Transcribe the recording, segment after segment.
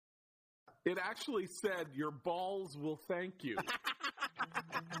It actually said, "Your balls will thank you."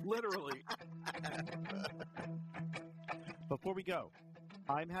 Literally. Before we go,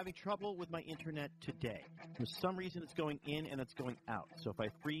 I'm having trouble with my internet today. For some reason, it's going in and it's going out. So if I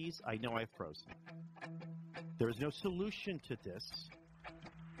freeze, I know I've frozen. There is no solution to this,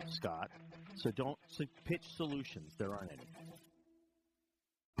 Scott. So don't pitch solutions. There aren't any.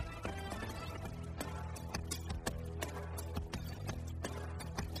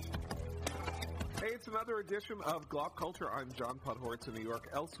 Hey, it's another edition of GLoP Culture. I'm John Podhoretz in New York.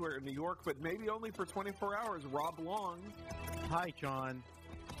 Elsewhere in New York, but maybe only for 24 hours, Rob Long. Hi, John.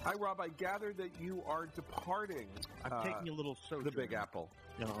 Hi, Rob. I gather that you are departing. I'm taking a little sojourn. The Big Apple.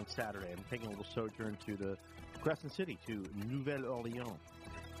 On Saturday. I'm taking a little sojourn to the Crescent City, to Nouvelle-Orléans,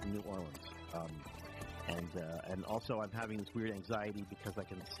 New Orleans. And also I'm having this weird anxiety because I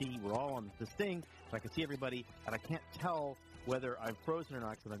can see, we're all on this thing, so I can see everybody, and I can't tell whether I'm frozen or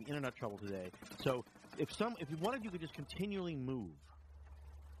not because I'm having internet trouble today. So if one of you could just continually move.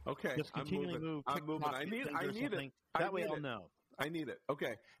 Okay, just continually move. I'm moving. I need it. That way I'll know. I need it.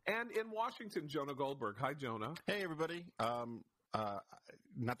 Okay. And in Washington, Jonah Goldberg. Hi, Jonah. Hey, everybody.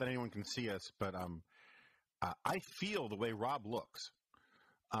 Not that anyone can see us, but I feel the way Rob looks.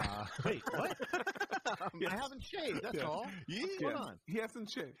 Wait, what? I haven't shaved. That's all. Yeah. What's going on? He hasn't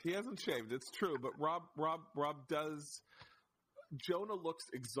shaved. It's true. But Rob does. Jonah looks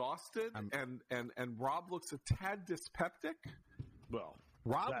exhausted, and Rob looks a tad dyspeptic. Well,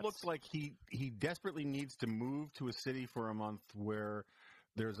 Rob looks like he desperately needs to move to a city for a month where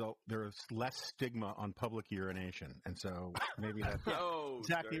there's less stigma on public urination, and so maybe that's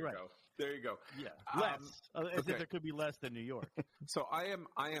exactly right. There you go. Yeah, less. As if there could be less than New York. So I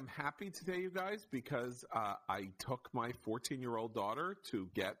am happy today, you guys, because I took my 14-year-old daughter to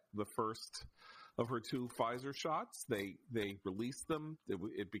get the first of her 2 Pfizer shots. They released them.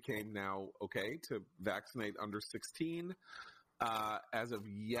 It became now okay to vaccinate under 16 as of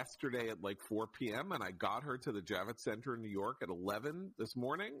yesterday at like 4 p.m. And I got her to the Javits Center in New York at 11 this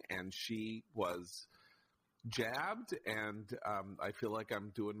morning, and she was jabbed, and I feel like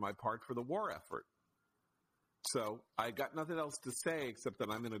I'm doing my part for the war effort. So I got nothing else to say except that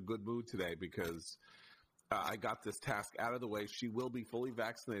I'm in a good mood today because I got this task out of the way. She will be fully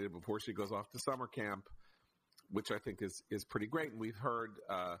vaccinated before she goes off to summer camp, which I think is pretty great. And we've heard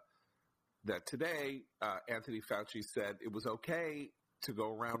that today Anthony Fauci said it was okay to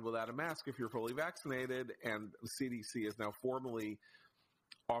go around without a mask if you're fully vaccinated, and the CDC has now formally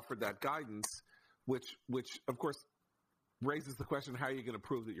offered that guidance, which of course raises the question, how are you going to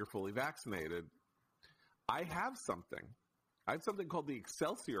prove that you're fully vaccinated? I have something. I have something called the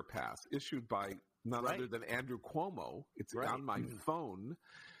Excelsior Pass, issued by none other than Andrew Cuomo. It's on my phone,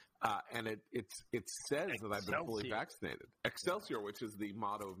 and it says that I've been fully vaccinated. Excelsior, which is the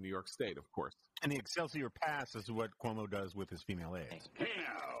motto of New York State, of course. And the Excelsior Pass is what Cuomo does with his female aides.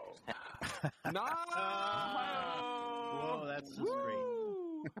 No! Whoa, that's just great.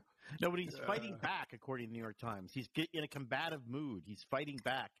 No, but he's fighting back, according to the New York Times. He's in a combative mood. He's fighting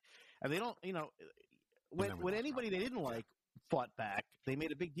back. And they don't, when anybody they didn't like fought back, they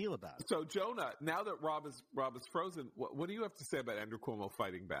made a big deal about it. So, Jonah, now that Rob is frozen, what do you have to say about Andrew Cuomo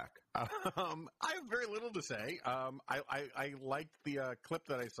fighting back? I have very little to say. I liked the clip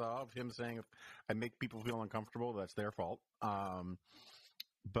that I saw of him saying, if I make people feel uncomfortable, that's their fault.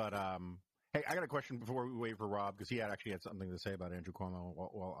 Hey, I got a question before we wait for Rob, because he actually had something to say about Andrew Cuomo.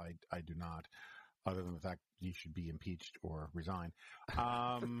 Well, I do not, other than the fact he should be impeached or resign.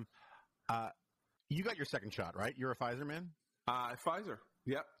 You got your second shot, right? You're a Pfizer man? Pfizer.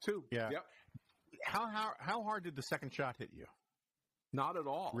 Yep, 2. Yeah. Yep. How hard did the second shot hit you? Not at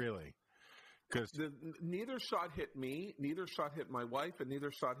all. Really? Because neither shot hit me, neither shot hit my wife, and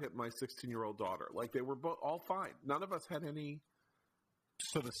neither shot hit my 16-year-old daughter. Like, they were both all fine. None of us had any.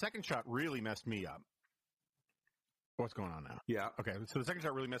 So the second shot really messed me up. What's going on now? Yeah. Okay. So the second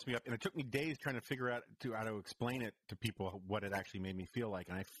shot really messed me up, and it took me days trying to figure out how to explain it to people what it actually made me feel like,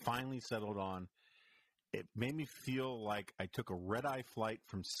 and I finally settled on. It made me feel like I took a red-eye flight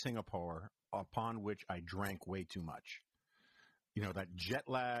from Singapore, upon which I drank way too much. You know, that jet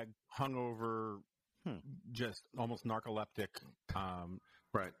lag, hungover, just almost narcoleptic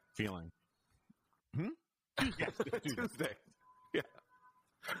feeling. Yes, Tuesday. Yeah.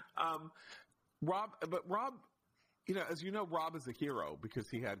 Rob, as you know, Rob is a hero because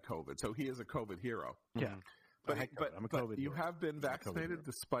he had COVID, so he is a COVID hero. Yeah. But I'm a COVID you hero. have been vaccinated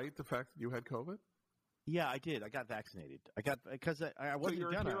despite the fact that you had COVID? Yeah, I did. I got vaccinated. Because I wasn't. So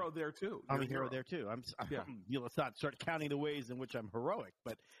you're a hero there too. I'm a hero there too. Let's not start counting the ways in which I'm heroic,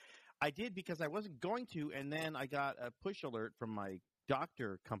 but I did because I wasn't going to, and then I got a push alert from my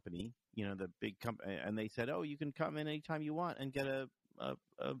doctor company, the big company, and they said, "Oh, you can come in anytime you want and get a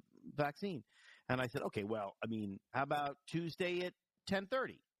vaccine." And I said, "Okay, well, I mean, how about Tuesday at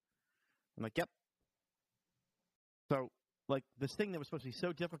 10:30?" I'm like, "Yep." So, like, this thing that was supposed to be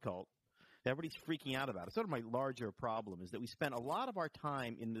so difficult, everybody's freaking out about it. Sort of my larger problem is that we spend a lot of our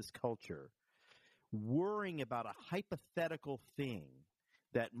time in this culture worrying about a hypothetical thing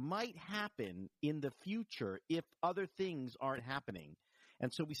that might happen in the future if other things aren't happening.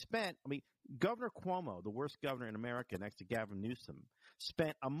 And so Governor Cuomo, the worst governor in America next to Gavin Newsom,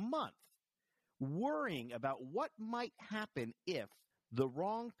 spent a month worrying about what might happen if the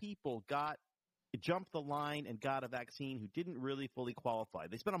wrong people jumped the line and got a vaccine who didn't really fully qualify.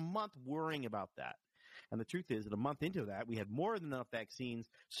 They spent a month worrying about that. And the truth is that a month into that, we had more than enough vaccines,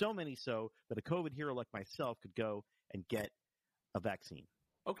 so many so that a COVID hero like myself could go and get a vaccine.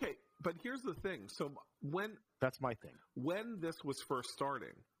 Okay, but here's the thing. So that's my thing. When this was first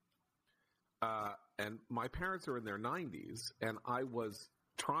starting, and my parents are in their 90s, and I was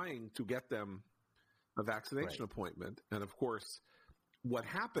trying to get them a vaccination appointment, and of course, what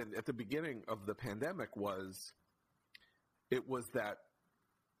happened at the beginning of the pandemic was that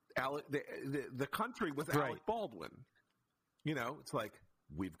the country was Alec Baldwin. It's like,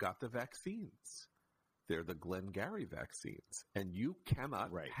 we've got the vaccines. They're the Glengarry vaccines, and you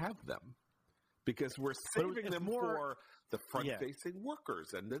cannot have them because we're saving them for the front-facing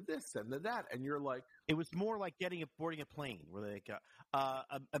workers and the this and the that. And you're like, it was more like boarding a plane where they got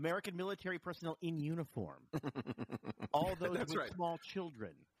American military personnel in uniform, all those with small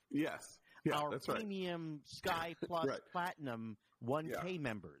children. Yes, our premium Sky Plus Platinum 1K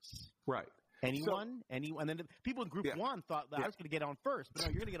members. Right. Anyone? And then the people in Group 1 thought that I was going to get on first, but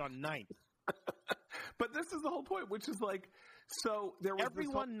no, you're going to get on 9th. But this is the whole point, which is like, so there was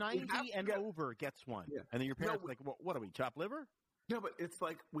everyone 90 and over gets one, and then your parents are like, well, what are we, chopped liver? No, but it's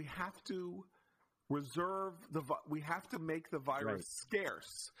like we have to we have to make the virus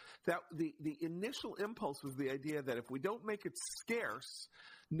scarce. That the initial impulse was the idea that if we don't make it scarce,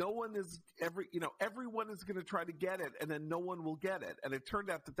 everyone is going to try to get it, and then no one will get it. And it turned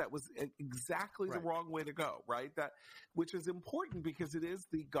out that was exactly the wrong way to go, right? Which is important because it is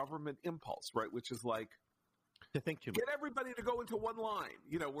the government impulse, right? Which is like, to think too much. Get everybody to go into one line,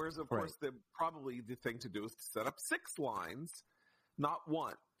 whereas of course probably the thing to do is to set up 6 lines, not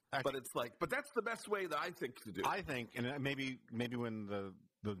one. But it's like, but that's the best way that I think to do it. I think, and maybe when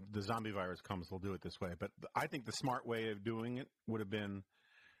the zombie virus comes, they'll do it this way. But I think the smart way of doing it would have been,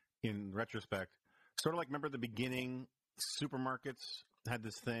 in retrospect, sort of like, remember the beginning, supermarkets had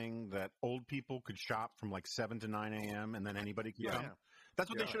this thing that old people could shop from like 7 to 9 a.m. and then anybody could come. That's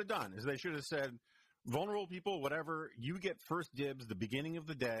what they should have done, is they should have said, vulnerable people, whatever, you get first dibs the beginning of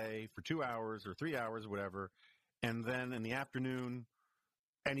the day for 2 hours or 3 hours, whatever, and then in the afternoon,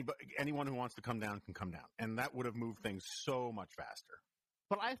 anyone who wants to come down can come down. And that would have moved things so much faster.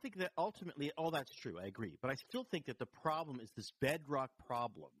 But I think that ultimately, all that's true. I agree. But I still think that the problem is this bedrock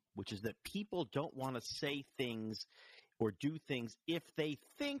problem, which is that people don't want to say things or do things if they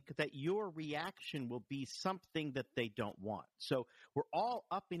think that your reaction will be something that they don't want. So we're all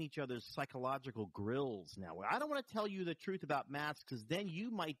up in each other's psychological grills now. I don't want to tell you the truth about masks because then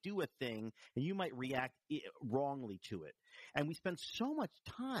you might do a thing and you might react wrongly to it. And we spend so much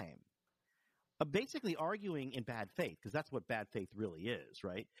time basically arguing in bad faith, because that's what bad faith really is,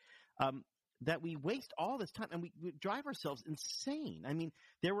 right? That we waste all this time and we drive ourselves insane. I mean,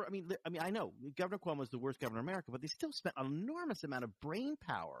 I know Governor Cuomo is the worst governor in America, but they still spent an enormous amount of brain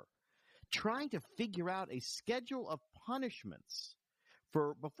power trying to figure out a schedule of punishments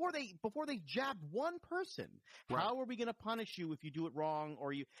before they jabbed one person. Right. How are we going to punish you if you do it wrong,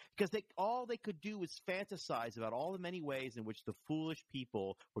 because all they could do was fantasize about all the many ways in which the foolish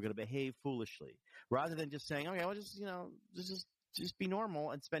people were going to behave foolishly, rather than just saying, okay, well, just be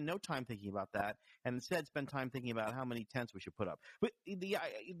normal and spend no time thinking about that, and instead spend time thinking about how many tents we should put up. But the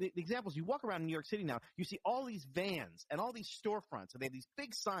examples, you walk around New York City now, you see all these vans and all these storefronts, and they have these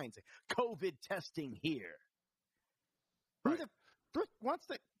big signs like COVID testing here. Right. Who wants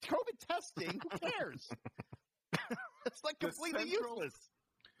the COVID testing? Who cares? It's like completely useless.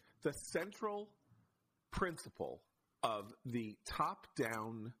 The central principle of the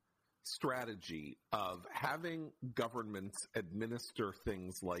top-down strategy of having governments administer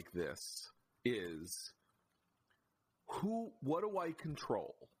things like this is what do I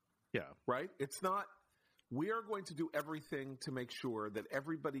control? Yeah. Right? It's not, we are going to do everything to make sure that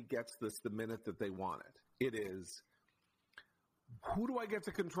everybody gets this the minute that they want it. It is, who do I get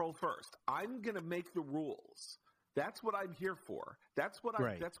to control first? I'm going to make the rules That's what I'm here for. That's what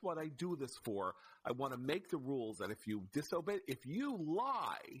I do this for. I want to make the rules that if you disobey, if you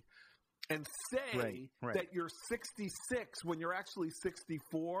lie and say that you're 66 when you're actually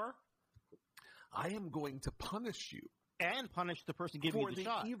 64, I am going to punish you. And punish the person giving you the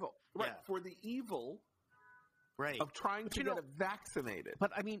shot. Evil, for the evil of trying to get vaccinated. But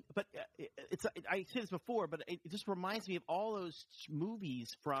I mean, I said this before, but it just reminds me of all those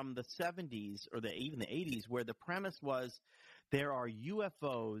movies from the 70s or even the 80s where the premise was there are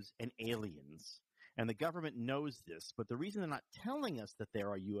UFOs and aliens. And the government knows this, but the reason they're not telling us that there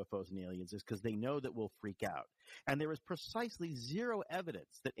are UFOs and aliens is because they know that we'll freak out. And there is precisely zero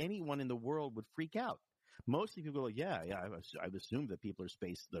evidence that anyone in the world would freak out. Mostly people go, I've assumed that the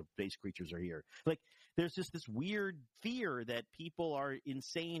space creatures are here. Like, there's just this weird fear that people are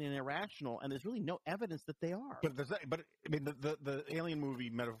insane and irrational, and there's really no evidence that they are. But I mean, the alien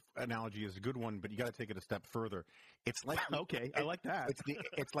movie analogy is a good one, but you got to take it a step further. It's like I like that.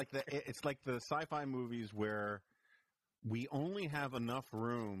 It's like the sci-fi movies where we only have enough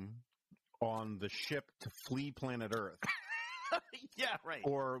room on the ship to flee planet Earth. Yeah, right.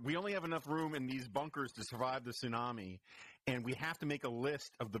 Or we only have enough room in these bunkers to survive the tsunami, and we have to make a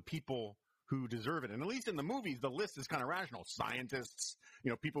list of the people who deserve it. And at least in the movies, the list is kind of rational. Scientists,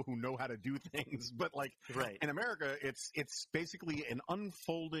 people who know how to do things. But in America, it's basically an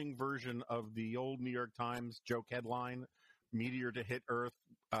unfolding version of the old New York Times joke headline, meteor to hit Earth,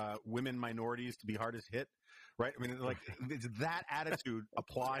 women minorities to be hardest hit. Right? I mean, it's that attitude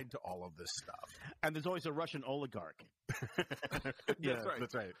applied to all of this stuff. And there's always a Russian oligarch.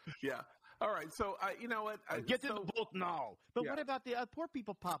 That's right. Yeah. All right. So, you know what? Get in the boat now. But what about the poor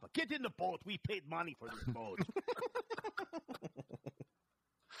people, Papa? Get in the boat. We paid money for this boat.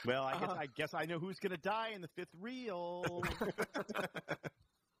 Well, I guess I know who's going to die in the fifth reel.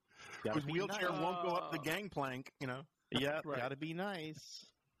 Whose wheelchair won't go up the gangplank, Yeah, got to be nice.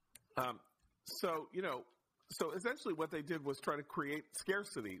 So essentially what they did was try to create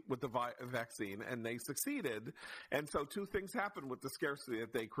scarcity with the vaccine, and they succeeded. And so two things happened with the scarcity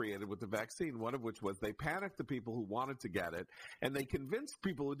that they created with the vaccine, one of which was they panicked the people who wanted to get it, and they convinced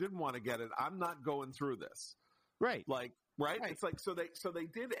people who didn't want to get it, I'm not going through this. Right. Right? It's like so they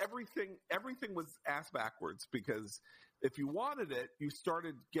did everything was ass backwards, because if you wanted it, you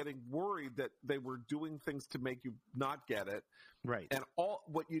started getting worried that they were doing things to make you not get it. Right. And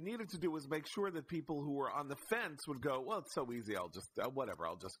what you needed to do was make sure that people who were on the fence would go, well, it's so easy, I'll just whatever,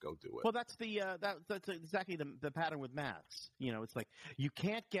 I'll just go do it. Well, that's that's exactly the pattern with masks. It's like you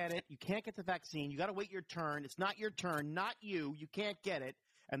can't get it, you can't get the vaccine, you got to wait your turn. It's not your turn, not you. You can't get it,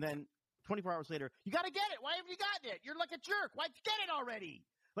 and then 24 hours later, you got to get it. Why haven't you gotten it? You're like a jerk. Why'd you get it already?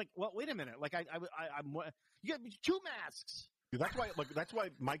 Like, well, wait a minute. Like, I'm you got 2 masks. That's why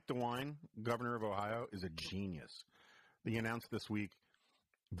Mike DeWine, governor of Ohio, is a genius. He announced this week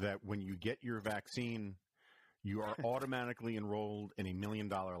that when you get your vaccine, you are automatically enrolled in $1 million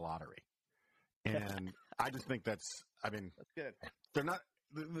lottery. And I just think that's good. They're not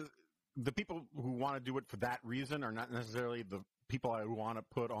the people who want to do it for that reason are not necessarily the people I want to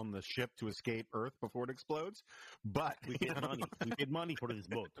put on the ship to escape Earth before it explodes. But we paid money. We paid money for this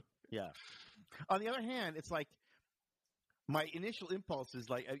boat. Yeah. On the other hand, it's like my initial impulse is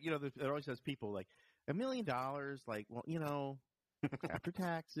like, there always has people like $1 million. Like, well, after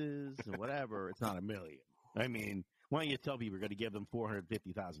taxes and whatever, it's not $1 million. I mean, why don't you tell people you're going to give them $450,000?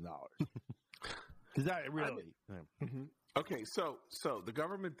 Because that really. Okay, so the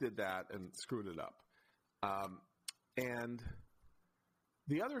government did that and screwed it up, and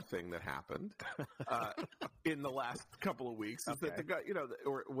the other thing that happened in the last couple of weeks is that the guy,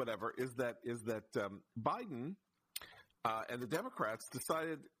 or whatever, is that Biden and the Democrats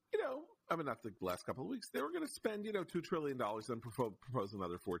decided, not the last couple of weeks, they were going to spend, $2 trillion and propose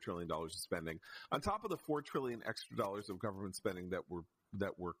another $4 trillion of spending on top of the $4 trillion extra dollars of government spending that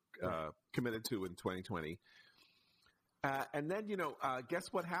were committed to in 2020. And then, guess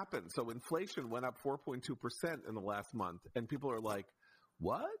what happened? So inflation went up 4.2% in the last month, and people are like,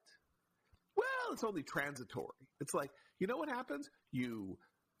 what? Well, it's only transitory. It's like, you know what happens? You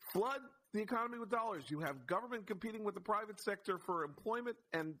flood the economy with dollars. You have government competing with the private sector for employment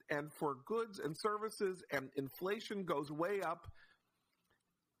and for goods and services, and inflation goes way up.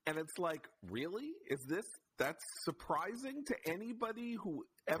 And it's like, really? That's surprising to anybody who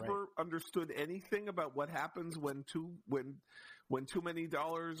ever understood anything about what happens when too many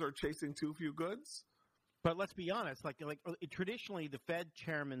dollars are chasing too few goods? But let's be honest, like traditionally the Fed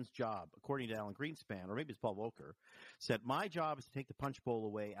chairman's job, according to Alan Greenspan, or maybe it's Paul Volcker, said, my job is to take the punch bowl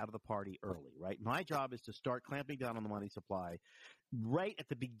away out of the party early, right? My job is to start clamping down on the money supply right at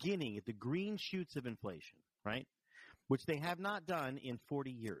the beginning, at the green shoots of inflation, right? which they have not done in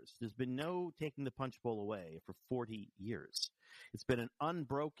 40 years. There's been no taking the punch bowl away for 40 years. It's been an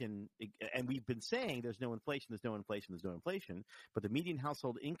unbroken, and we've been saying there's no inflation, there's no inflation, there's no inflation, but the median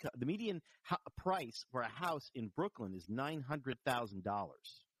household income, the median price for a house in Brooklyn is $900,000.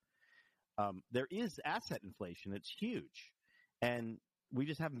 There is asset inflation. It's huge. And we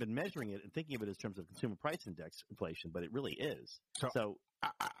just haven't been measuring it and thinking of it in terms of consumer price index inflation, but it really is. So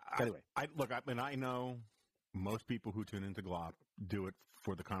anyway. I know most people who tune into GLoP do it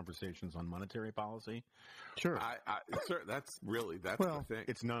for the conversations on monetary policy. Sure. Sir, that's the thing.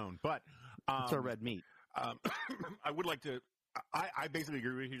 It's known. But it's our red meat. I would like to – I basically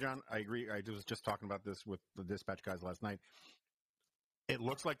agree with you, John. I agree. I was just talking about this with the dispatch guys last night. It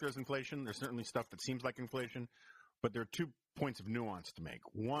looks like there's inflation. There's certainly stuff that seems like inflation. But there are 2 points of nuance to make.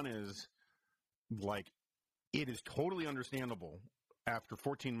 One is, like, it is totally understandable after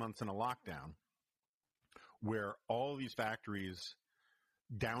 14 months in a lockdown where all these factories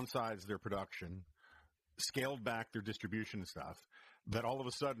downsized their production, scaled back their distribution stuff, that all of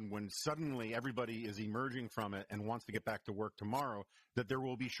a sudden, when suddenly everybody is emerging from it and wants to get back to work tomorrow, that there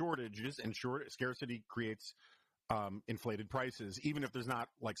will be shortages, and scarcity creates inflated prices, even if there's not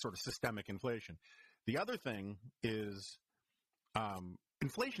like sort of systemic inflation. The other thing is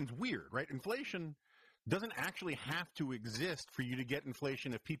inflation's weird, right? Inflation doesn't actually have to exist for you to get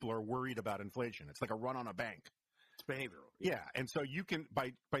inflation if people are worried about inflation. It's like a run on a bank. It's behavioral. Yeah, and so you can,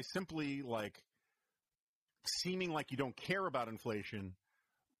 by simply like seeming like you don't care about inflation,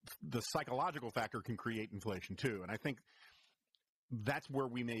 the psychological factor can create inflation too. And I think that's where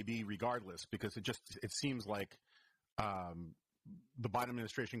we may be regardless, because it seems like the Biden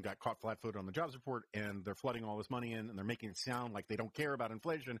administration got caught flat-footed on the jobs report, and they're flooding all this money in, and they're making it sound like they don't care about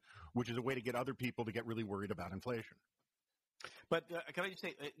inflation, which is a way to get other people to get really worried about inflation. But can I just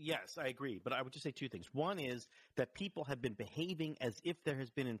say, yes, I agree. But I would just say 2 things. One is that people have been behaving as if there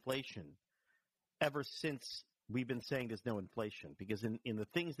has been inflation ever since we've been saying there's no inflation. Because in the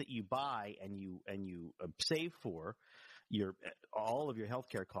things that you buy and you save for, all of your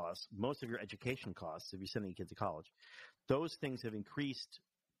healthcare costs, most of your education costs, if you're sending your kids to college, those things have increased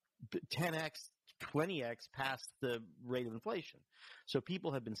 10x, 20x past the rate of inflation. So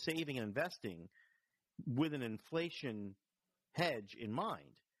people have been saving and investing with an inflation hedge in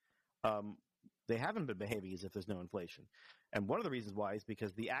mind. They haven't been behaving as if there's no inflation. And one of the reasons why is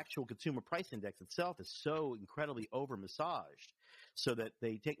because the actual consumer price index itself is so incredibly over-massaged, so that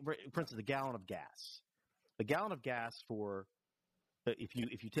they take, for instance, a gallon of gas. A gallon of gas for if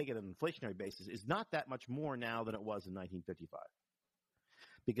you take it on an inflationary basis, is not that much more now than it was in 1955.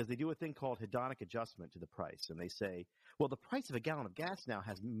 Because they do a thing called hedonic adjustment to the price, and they say, well, the price of a gallon of gas now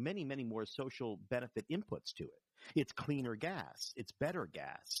has many, many more social benefit inputs to it. It's cleaner gas. It's better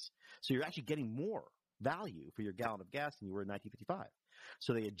gas. So you're actually getting more value for your gallon of gas than you were in 1955.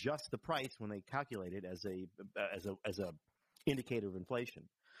 So they adjust the price when they calculate it as a indicator of inflation,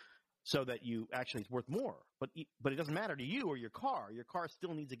 so that you actually it's worth more. But it doesn't matter to you or your car. Your car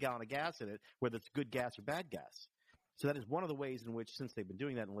still needs a gallon of gas in it, whether it's good gas or bad gas. So that is one of the ways in which, since they've been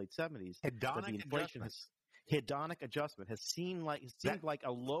doing that in the late 70s, hedonic adjustment has seemed like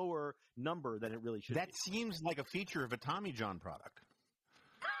a lower number than it really should be. That seems like a feature of a Tommy John product.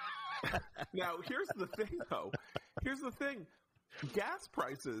 Now, here's the thing, though. Here's the thing. Gas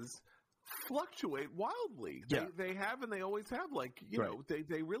prices fluctuate wildly. They have and they always have. Like, you know,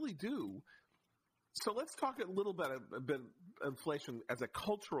 they really do. So let's talk a little bit about inflation as a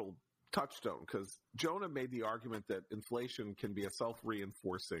cultural touchstone, because Jonah made the argument that inflation can be a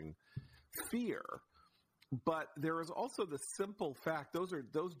self-reinforcing fear. But there is also the simple fact, those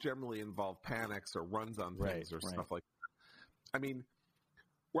generally involve panics or runs on things or stuff like that. I mean,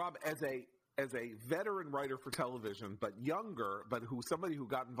 Rob, as a veteran writer for television, but younger, but somebody who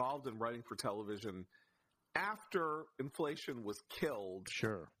got involved in writing for television after inflation was killed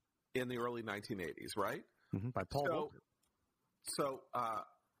in the early 1980s, right? Mm-hmm. By Paul Volcker. So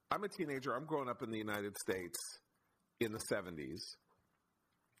I'm a teenager. I'm growing up in the United States in the 70s.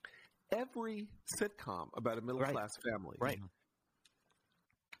 Every sitcom about a middle-class family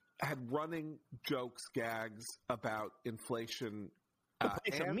had running jokes, gags about inflation.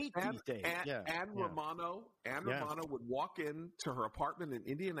 Romano would walk into her apartment in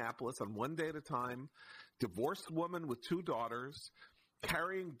Indianapolis on one day at a time, divorced woman with 2 daughters,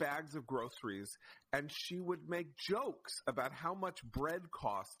 carrying bags of groceries, and she would make jokes about how much bread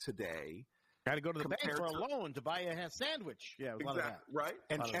costs today. Got to go to the bank for a loan to buy a sandwich. Yeah, exactly, right?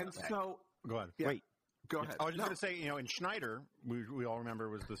 And so go ahead. Yeah, Wait. Go ahead. I was just going to say, in Schneider, we all remember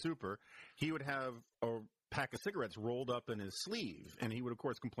was the super, he would have a pack of cigarettes rolled up in his sleeve, and he would, of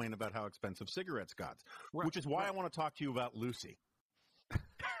course, complain about how expensive cigarettes got, which is why I want to talk to you about Lucy.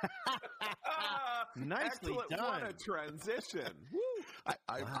 Nicely Excellent. done. What a transition. Woo.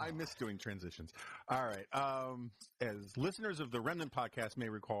 I miss doing transitions. All right. As listeners of the Remnant podcast may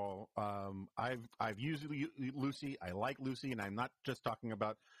recall, I've used Lucy. I like Lucy, and I'm not just talking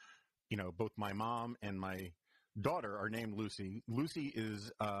about, both my mom and my daughter are named Lucy. Lucy is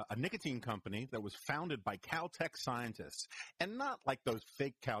a nicotine company that was founded by Caltech scientists, and not like those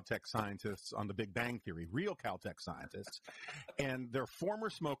fake Caltech scientists on The Big Bang Theory, real Caltech scientists. And they're former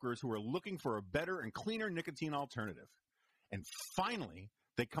smokers who are looking for a better and cleaner nicotine alternative. And finally,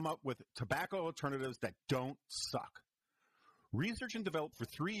 they come up with tobacco alternatives that don't suck. Research and developed for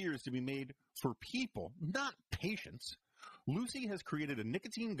 3 years to be made for people, not patients, Lucy has created a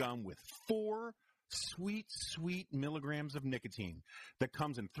nicotine gum with 4 sweet milligrams of nicotine that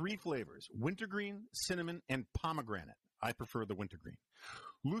comes in 3 flavors: wintergreen, cinnamon, and pomegranate. I prefer the wintergreen.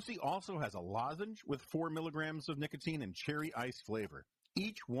 Lucy also has a lozenge with 4 milligrams of nicotine and cherry ice flavor.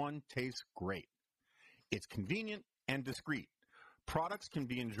 Each one tastes great. It's convenient and discreet. Products can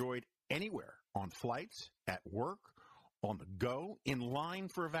be enjoyed anywhere, on flights, at work, on the go, in line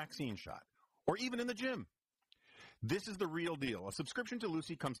for a vaccine shot, or even in the gym. This is the real deal. A subscription to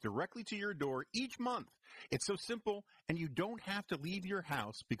Lucy comes directly to your door each month. It's so simple, and you don't have to leave your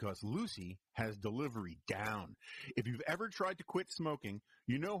house because Lucy has delivery down. If you've ever tried to quit smoking,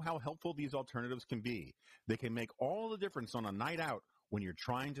 you know how helpful these alternatives can be. They can make all the difference on a night out when you're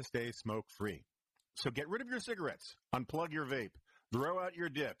trying to stay smoke-free. So get rid of your cigarettes, unplug your vape, throw out your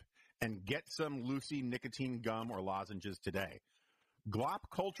dip, and get some Lucy nicotine gum or lozenges today. GLoP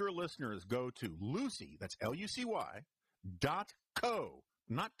Culture listeners go to Lucy, that's Lucy, .co,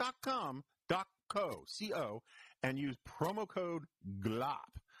 not .com, .co, C-O, and use promo code GLoP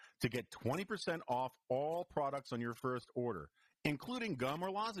to get 20% off all products on your first order, including gum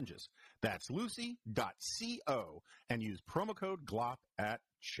or lozenges. That's lucy.co, and use promo code GLoP at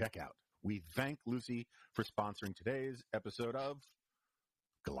checkout. We thank Lucy for sponsoring today's episode of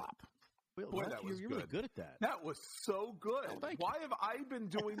GLoP. Boy, that was you're good. really good at that. That was so good. Oh, thank Why have I been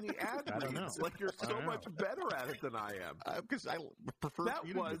doing the ad I don't know. reads? Like you're so much better at it than I am. Because I prefer That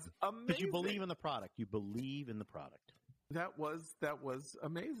you to was do it. amazing. Because you believe in the product. You believe in the product. That was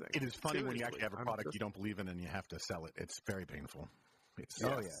amazing. It is funny when you Seriously. actually have a I'm product just- you don't believe in and you have to sell it. It's very painful. It's,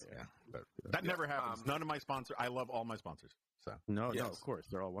 Yes. But that never happens. None of my sponsors. I love all my sponsors. So No, Yes. of course.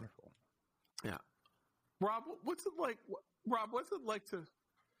 They're all wonderful. Yeah. Rob, what's it like? Rob, what's it like to?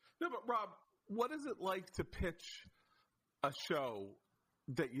 No, but Rob, what is it like to pitch a show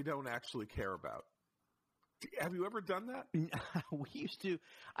that you don't actually care about? Have you ever done that? We used to.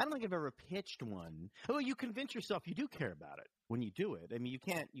 I don't think I've ever pitched one. Oh, you convince yourself you do care about it when you do it. I mean, you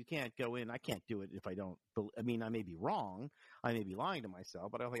can't go in. I can't do it if I don't. I mean, I may be wrong. I may be lying to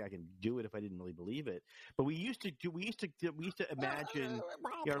myself, but I don't think I can do it if I didn't really believe it. But we used to do. We used to imagine.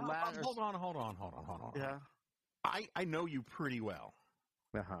 Rob, hold on. Yeah. I know you pretty well.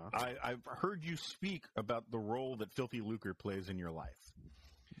 I've heard you speak about the role that Filthy Lucre plays in your life.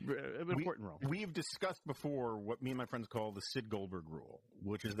 An important role. We've discussed before what me and my friends call the Sid Goldberg rule,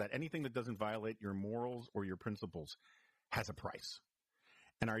 which is that anything that doesn't violate your morals or your principles has a price.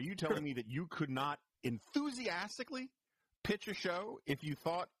 And are you telling me that you could not enthusiastically pitch a show if you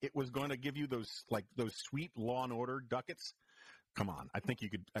thought it was going to give you those sweet Law and Order ducats? Come on, I think you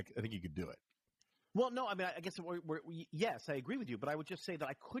could. I think you could do it. Well, no, I mean, I guess yes, I agree with you, but I would just say that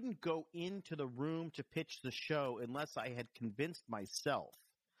I couldn't go into the room to pitch the show unless I had convinced myself,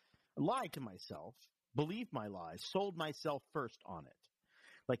 lied to myself, believed my lies, sold myself first on it.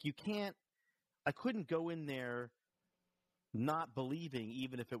 Like I couldn't go in there not believing,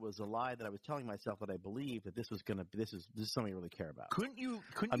 even if it was a lie that I was telling myself that I believed that this is something I really care about. Couldn't you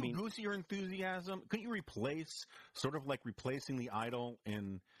boost your enthusiasm? Couldn't you replace, sort of like replacing the idol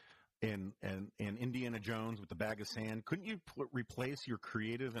in Indiana Jones with the bag of sand? Couldn't you replace your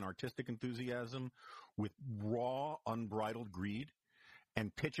creative and artistic enthusiasm with raw, unbridled greed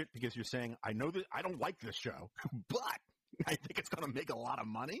and pitch it because you're saying, I know that I don't like this show, but I think it's going to make a lot of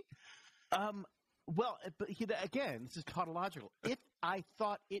money? Well, but again, this is tautological. If I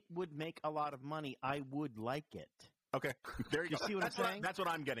thought it would make a lot of money, I would like it. Okay, there you go. See what I'm saying? That's what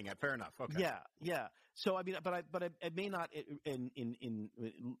I'm getting at. Fair enough. Okay. Yeah. So I mean, but I may not. In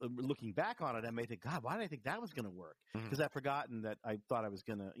looking back on it, I may think, God, why did I think that was going to work? Because I've forgotten that I thought I was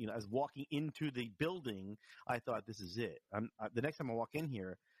going to. I was walking into the building. I thought this is it. The next time I walk in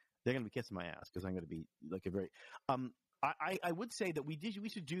here, they're going to be kissing my ass because I'm going to be like a very. I would say that we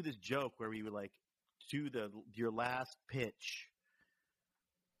used to do this joke where we were like, do your last pitch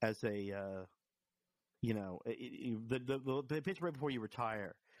as a the pitch right before you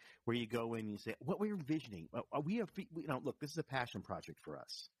retire, where you go in and you say, what we're envisioning. Look, this is a passion project for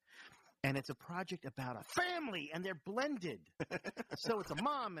us. And it's a project about a family, and they're blended. So it's a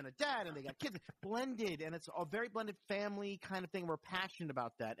mom and a dad, and they got kids blended, and it's a very blended family kind of thing. We're passionate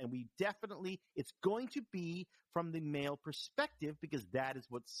about that, and it's going to be from the male perspective because that is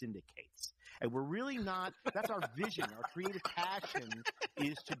what syndicates. And we're really not – that's our vision. Our creative passion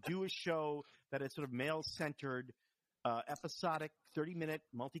is to do a show that is sort of male-centered, episodic, 30-minute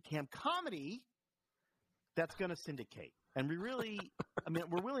multicam comedy that's going to syndicate. And we're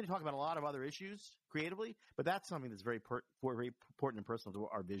willing to talk about a lot of other issues creatively, but that's something that's very important and personal to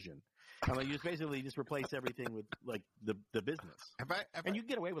our vision. And you just replace everything with like the business. And you can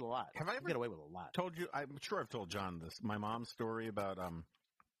get away with a lot. Have I ever get away with a lot? Told you? I'm sure I've told John this. My mom's story about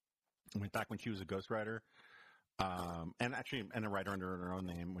back when she was a ghostwriter, and a writer under her own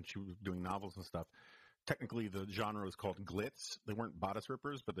name when she was doing novels and stuff. Technically, the genre was called glitz. They weren't bodice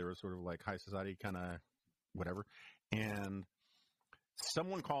rippers, but they were sort of like high society kind of whatever. And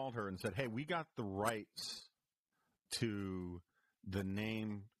someone called her and said, hey, we got the rights to the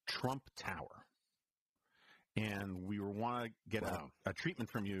name Trump Tower. And we want to get a treatment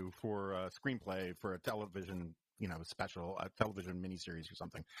from you for a screenplay for a television, special, a television miniseries or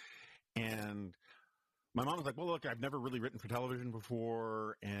something. And my mom was like, well, look, I've never really written for television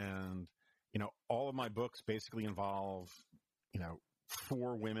before. And, all of my books basically involve,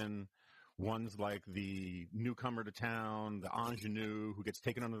 4 women. One's like the newcomer to town, the ingenue who gets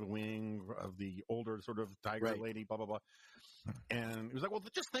taken under the wing of the older sort of tiger lady, blah, blah, blah. And it was like, well,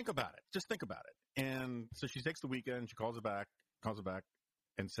 just think about it. Just think about it. And so she takes the weekend, she calls it back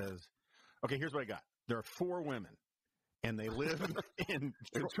and says, okay, here's what I got. There are 4 women, and they live in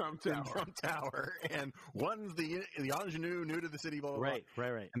Trump Tower. And one's the ingenue, new to the city, blah, blah, blah.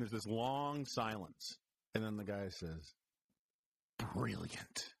 Right. And there's this long silence. And then the guy says,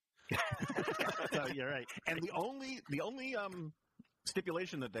 brilliant. So you're right. And the only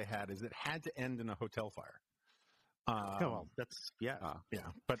stipulation that they had is it had to end in a hotel fire. That's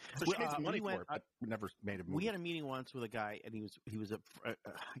But so she made some money for it, but we never made a movie. We had a meeting once with a guy, and he was a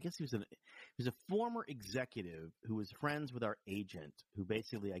former executive who was friends with our agent, who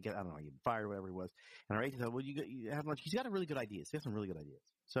basically he fired or whatever he was. And our agent said, "Well, you have lunch." He's got really good ideas. He has some really good ideas.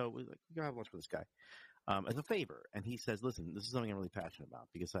 So we're like, "We're gonna have lunch with this guy." As a favor, and he says, "Listen, this is something I'm really passionate about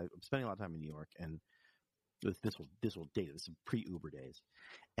because I'm spending a lot of time in New York, and this will date it. This is pre-Uber days,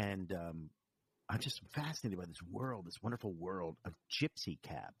 and I'm just fascinated by this wonderful world of gypsy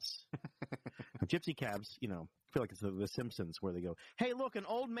cabs. Gypsy cabs, I feel like it's the Simpsons where they go, hey, look, an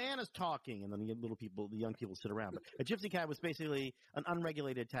old man is talking, and then the young people sit around. But a gypsy cab was basically an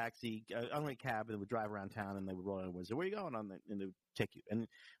unregulated taxi, unregulated cab, and they would drive around town, and they would roll out and say, where are you going? And they would take you. And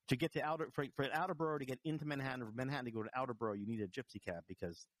to get to for outer borough to get into Manhattan, or from Manhattan to go to outer borough, you need a gypsy cab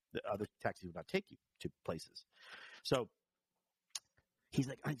because the other taxis would not take you to places. So he's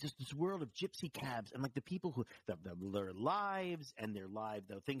like, just this world of gypsy cabs and like the people who their lives and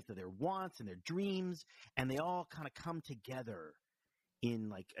the things that their wants and their dreams, and they all kind of come together in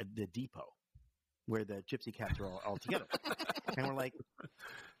like the depot where the gypsy cabs are all together. And we're like,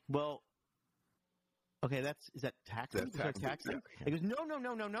 well, okay, is that taxi? That's taxi. Yeah. He goes, no,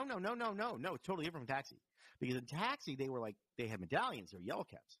 it's totally different from taxi. Because in taxi they had medallions, they're yellow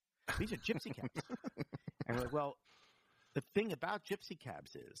cabs. These are gypsy cabs. And we're like, well, the thing about gypsy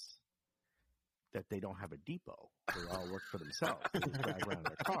cabs is that they don't have a depot. They all work for themselves. They just drive around in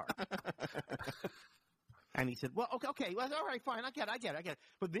their car. And he said, well, okay, well, all right, fine. I get it.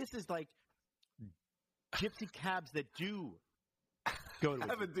 But this is like gypsy cabs that do go to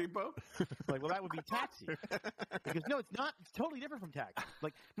have a depot. Like, well, that would be taxi. Because no, it's not. It's totally different from taxi.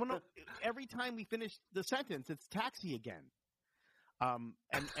 Like, well, no, every time we finish the sentence, it's taxi again. And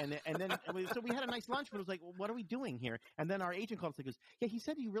then so we had a nice lunch, but it was like, well, what are we doing here? And then our agent called us and goes, yeah, he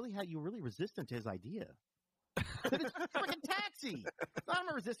said you were really resistant to his idea. But it's freaking taxi. I'm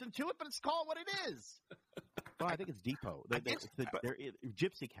not resistant to it, but it's called what it is. Well, I think it's depot. They're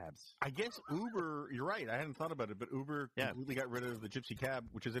gypsy cabs. I guess Uber, you're right. I hadn't thought about it, but Uber completely got rid of the gypsy cab,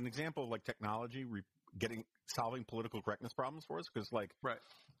 which is an example of like technology solving political correctness problems for us. Because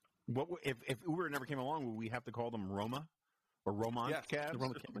if Uber never came along, would we have to call them Roma? Or Roma cabs?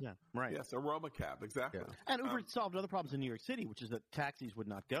 Roma cab, yeah, right. Yes, a Roma cab, exactly. Yeah. And Uber solved other problems in New York City, which is that taxis would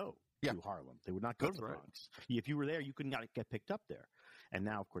not go to Harlem. They would not go to the Bronx. If you were there, you could not get picked up there. And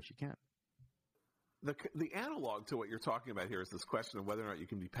now, of course, you can. the analog to what you're talking about here is this question of whether or not you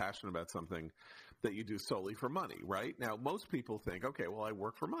can be passionate about something that you do solely for money, right? Now, most people think, okay, well, I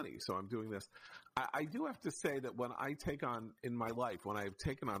work for money, so I'm doing this. I do have to say that when I take on, in my life, when I've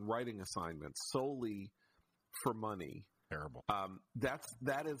taken on writing assignments solely for money, terrible.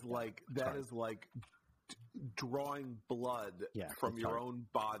 That is like drawing blood from your own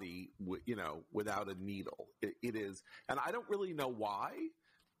body, without a needle. It is, and I don't really know why.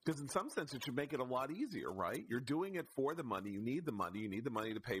 Because in some sense, it should make it a lot easier, right? You're doing it for the money. You need the money. You need the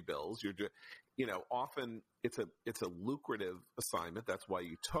money to pay bills. Often it's a lucrative assignment. That's why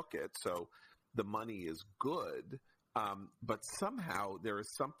you took it. So the money is good. But somehow there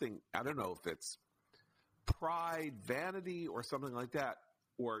is something, I don't know if it's pride, vanity, or something like that,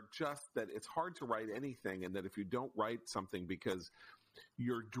 or just that it's hard to write anything, and that if you don't write something because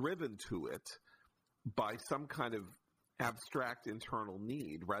you're driven to it by some kind of abstract internal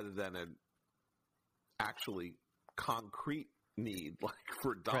need rather than an actually concrete need, like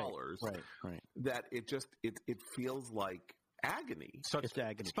for dollars, right. that it feels like agony. So it's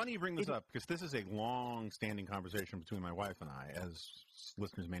agony. It's funny you bring this up, because this is a long-standing conversation between my wife and I. As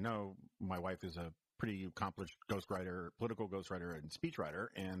listeners may know, my wife is a pretty accomplished ghostwriter, political ghostwriter, and speechwriter,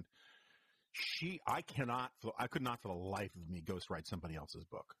 and I could not for the life of me ghostwrite somebody else's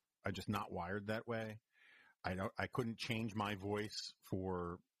book. I'm just not wired that way. I couldn't change my voice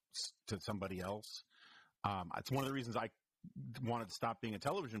to somebody else. It's one of the reasons I wanted to stop being a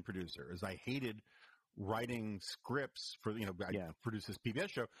television producer, is I hated writing scripts for, I produced this PBS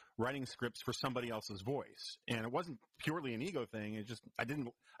show, writing scripts for somebody else's voice. And it wasn't purely an ego thing. It just, I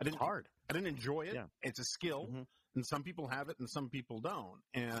didn't enjoy it. Yeah. It's a skill, and some people have it and some people don't.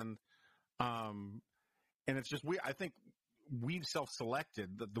 And it's just weird. I think we've self-selected.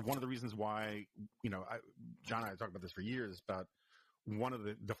 One of the reasons why, John and I talked about this for years, about one of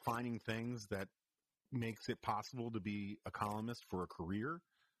the defining things that makes it possible to be a columnist for a career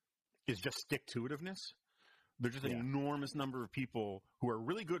is just stick-to-itiveness. There's just an enormous number of people who are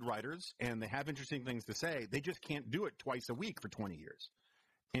really good writers, and they have interesting things to say. They just can't do it twice a week for 20 years.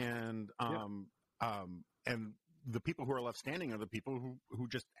 And and the people who are left standing are the people who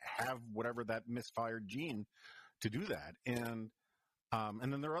just have whatever that misfired gene to do that. And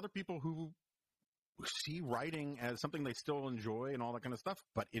then there are other people who see writing as something they still enjoy and all that kind of stuff,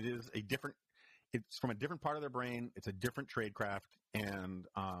 but it's from a different part of their brain. It's a different trade craft, and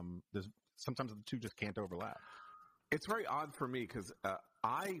sometimes the two just can't overlap. It's very odd for me because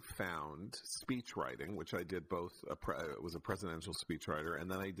I found speech writing, which I did both. Was a presidential speechwriter, and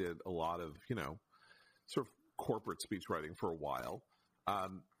then I did a lot of sort of corporate speech writing for a while.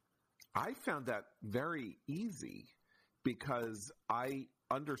 I found that very easy because I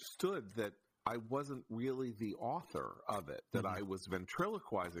understood that I wasn't really the author of it, that I was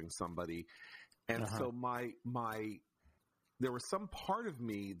ventriloquizing somebody. And so there was some part of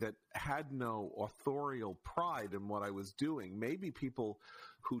me that had no authorial pride in what I was doing. Maybe people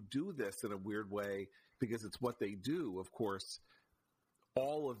who do this in a weird way, because it's what they do, of course,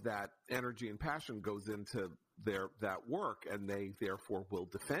 all of that energy and passion goes into that work, and they therefore will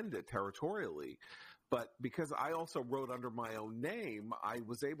defend it territorially. But because I also wrote under my own name, I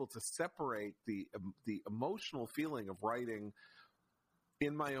was able to separate the emotional feeling of writing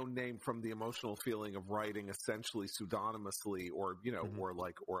in my own name from the emotional feeling of writing essentially pseudonymously or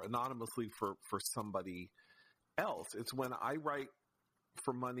anonymously for somebody else. It's when I write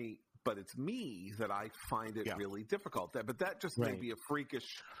for money, but it's me, that I find it really difficult. But that just may be a freakish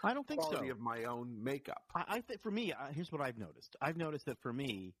quality of my own makeup. I think for me, here's what I've noticed. I've noticed that for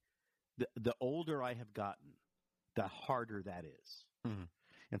me, the older I have gotten, the harder that is. Mm-hmm.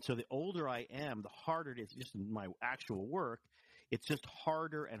 And so the older I am, the harder it is just in my actual work. It's just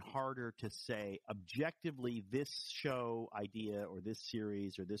harder and harder to say objectively this show idea or this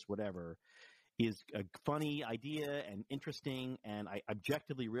series or this whatever is a funny idea and interesting, and I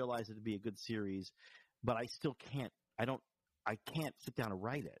objectively realize it to be a good series, but I still can't. I can't sit down and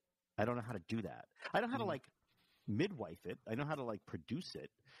write it. I don't know how to do that. I know how to midwife it. I know how to produce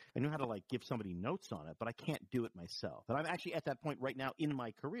it. I know how to give somebody notes on it, but I can't do it myself. And I'm actually at that point right now in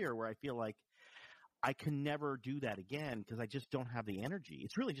my career where I feel like I can never do that again because I just don't have the energy.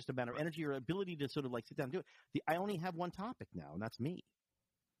 It's really just a matter of energy or ability to sort of sit down and do it. I only have one topic now, and that's me.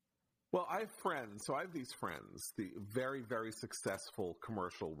 Well, I have friends. So I have these friends, the very, very successful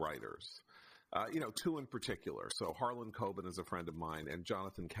commercial writers. Two in particular. So Harlan Coben is a friend of mine, and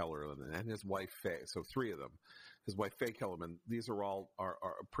Jonathan Kellerman and his wife Faye. So three of them. His wife Faye Kellerman. These are all are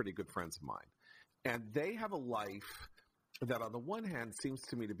pretty good friends of mine, and they have a life that, on the one hand, seems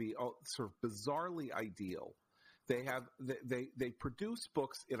to me to be sort of bizarrely ideal. they produce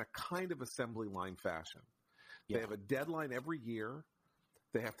books in a kind of assembly line fashion. Yeah. They have a deadline every year.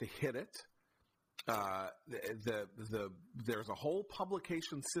 They have to hit it. There's a whole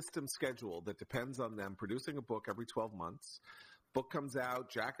publication system schedule that depends on them producing a book every 12 months. Book comes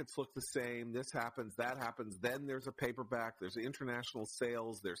out, jackets look the same, this happens, that happens, then there's a paperback, there's international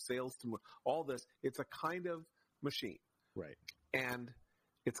sales, there's sales to all this. It's a kind of machine. Right. And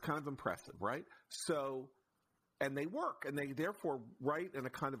it's kind of impressive, right? So, and they work, and they therefore write in a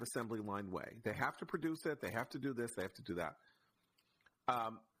kind of assembly line way. They have to produce it, they have to do this, they have to do that.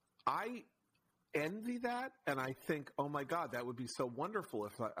 I envy that, and I think, oh my God, that would be so wonderful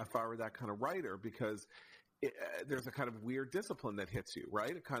if I were that kind of writer, because there's a kind of weird discipline that hits you,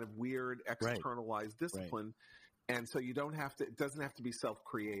 right? A kind of weird externalized discipline. Right. And so you don't have to, it doesn't have to be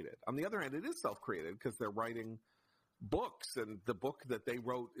self-created. On the other hand, it is self-created because they're writing books, and the book that they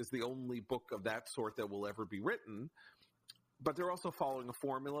wrote is the only book of that sort that will ever be written. But they're also following a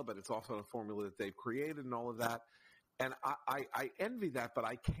formula, but it's also a formula that they've created and all of that. And I envy that, but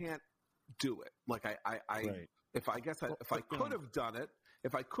I can't do it. Like if I could have done it,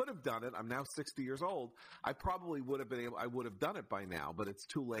 if I could have done it, I'm now 60 years old, I probably would have been able, I would have done it by now, but it's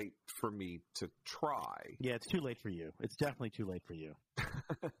too late for me to try. Yeah, it's too late for you. It's definitely too late for you.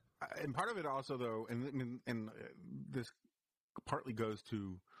 And part of it also, though, and this partly goes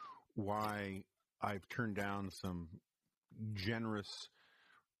to why I've turned down some generous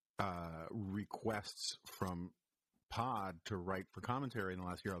requests from Pod to write for commentary in the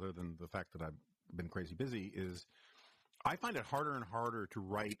last year, other than the fact that I've been crazy busy, is I find it harder and harder to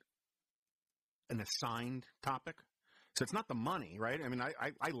write an assigned topic. So it's not the money, right? I mean,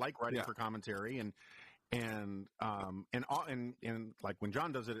 I like writing for commentary, and like when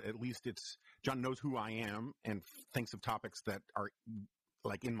John does it, at least John knows who I am and thinks of topics that are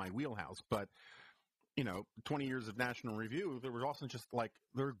like in my wheelhouse. But 20 years of National Review, there was also just like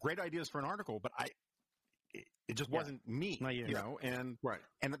there were great ideas for an article, but it just wasn't me, and right.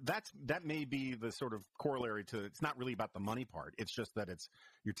 And that may be the sort of corollary to, it's not really about the money part. It's just that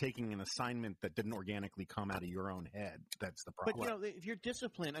you're taking an assignment that didn't organically come out of your own head. That's the problem. But if you're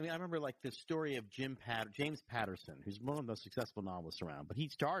disciplined, I mean, I remember like the story of James Patterson, who's one of the most successful novelists around. But he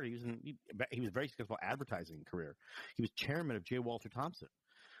was a very successful advertising career. He was chairman of J. Walter Thompson.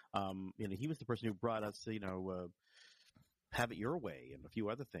 He was the person who brought us, Have It Your Way and a few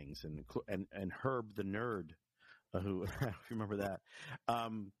other things, and Herb the Nerd, who, if you remember that.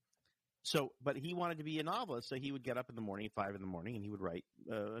 But he wanted to be a novelist, so he would get up in the morning, 5 in the morning, and he would write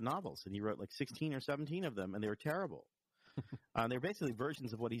novels. And he wrote like 16 or 17 of them, and they were terrible. They're basically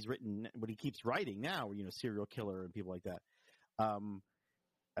versions of what he's written, what he keeps writing now, serial killer and people like that.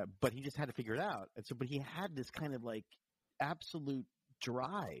 But he just had to figure it out. And so, but he had this kind of like absolute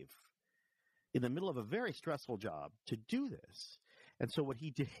drive in the middle of a very stressful job to do this. And so what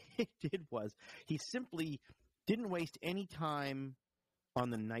he did was he simply didn't waste any time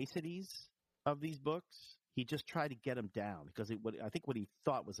on the niceties of these books. He just tried to get them down because I think what he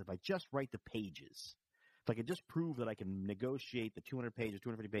thought was, if I just write the pages, if I could just prove that I can negotiate the 200 pages,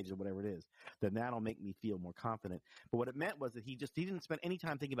 250 pages, or whatever it is, then that'll make me feel more confident. But what it meant was that he didn't spend any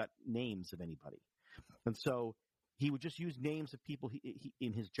time thinking about names of anybody. And so he would just use names of people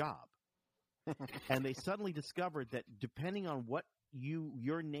in his job. And they suddenly discovered that depending on what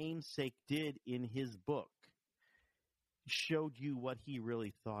your namesake did in his book showed you what he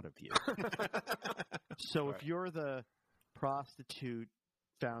really thought of you. So if you're the prostitute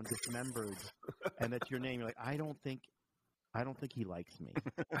found dismembered and that's your name, you're like, I don't think he likes me.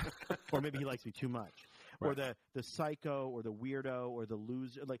 Or maybe he likes me too much. Right. Or the psycho or the weirdo or the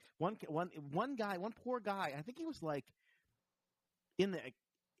loser. Like one poor guy, I think he was like in the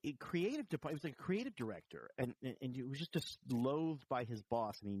creative department. He was like a creative director, and he was just loathed by his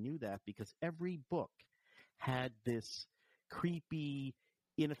boss, and he knew that because every book had this creepy,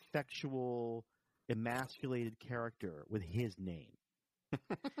 ineffectual, emasculated character with his name.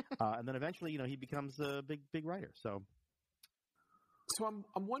 And then eventually, he becomes a big writer. So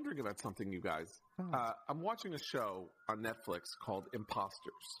I'm wondering about something, you guys. I'm watching a show on Netflix called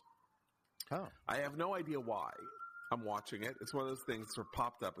Imposters. Oh, I have no idea why I'm watching it. It's one of those things that sort of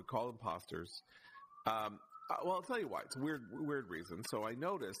popped up and called Imposters. Well, I'll tell you why. It's a weird reason. So I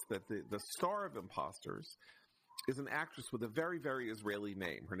noticed that the star of Imposters is an actress with a very, very Israeli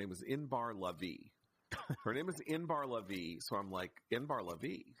name. Her name is Inbar Lavie. Her name is Inbar Lavie. So I'm like, Inbar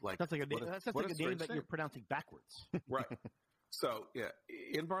Lavie? Like, that's like a name that you're pronouncing backwards. Right. So, yeah,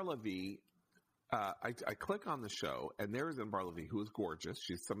 Inbar Lavie, I click on the show, and there is Inbar Lavie, who is gorgeous.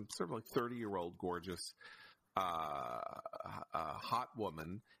 She's some sort of like 30-year-old gorgeous hot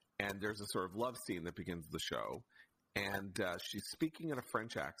woman, and there's a sort of love scene that begins the show. And she's speaking in a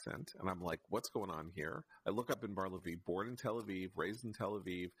French accent, and I'm like, what's going on here? I look up in Bar-Levi, born in Tel Aviv, raised in Tel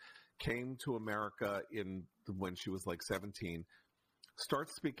Aviv, came to America when she was like 17,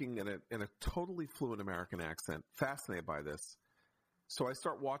 starts speaking in a totally fluent American accent, fascinated by this. So I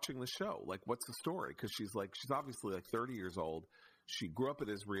start watching the show. Like, what's the story? Because she's obviously like 30 years old. She grew up in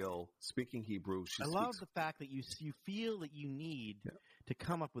Israel, speaking Hebrew. I love the fact that you feel that you need to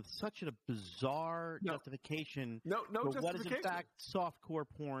come up with such a bizarre justification no for what is in fact softcore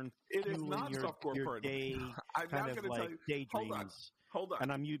porn. It is not softcore porn. Day, I'm now going to tell you. Daydreams. Hold on.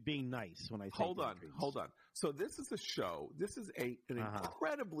 And I'm being nice when I say hold on. So this is a show. This is an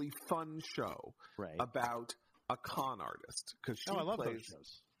incredibly fun show about a con artist because I love those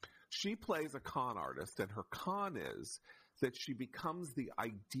shows. She plays a con artist, and her con is that she becomes the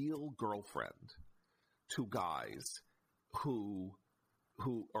ideal girlfriend to guys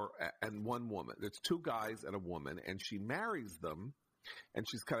and one woman. It's two guys and a woman, and she marries them, and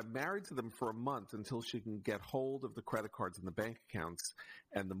she's kind of married to them for a month until she can get hold of the credit cards and the bank accounts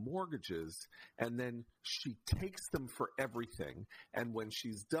and the mortgages, and then she takes them for everything. And when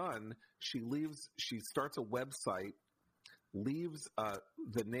she's done, she starts a website, leaves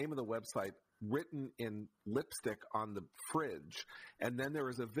the name of the website written in lipstick on the fridge, and then there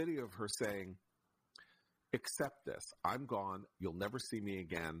is a video of her saying, accept this. I'm gone. You'll never see me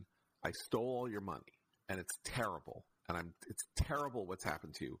again. I stole all your money, and it's terrible. And it's terrible what's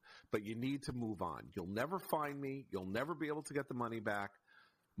happened to you, but you need to move on. You'll never find me. You'll never be able to get the money back.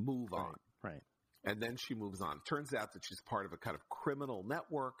 Move on. Right. And then she moves on. It turns out that she's part of a kind of criminal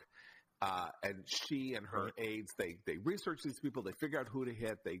network, and she and her aides, they research these people. They figure out who to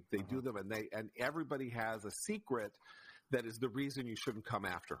hit. They do them, and everybody has a secret that is the reason you shouldn't come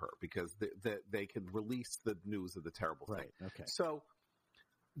after her, because they can release the news of the terrible thing. Right. Okay. So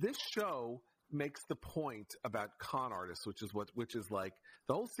this show makes the point about con artists, which is like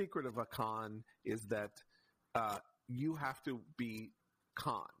the whole secret of a con is that you have to be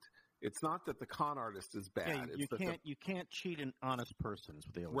conned. It's not that the con artist is bad. Yeah, you can't cheat an honest person, is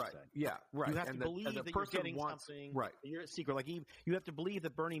what they always say. Yeah, right. You have to believe that you're getting something. Right. You're a secret. Like you have to believe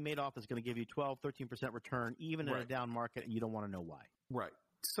that Bernie Madoff is going to give you 12, 13% return, even in a down market, and you don't want to know why. Right.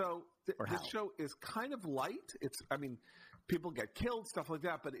 So this show is kind of light. People get killed, stuff like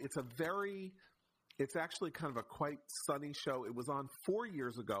that, but it's actually kind of a quite sunny show. It was on 4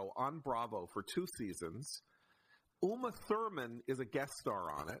 years ago on Bravo for 2 seasons. Uma Thurman is a guest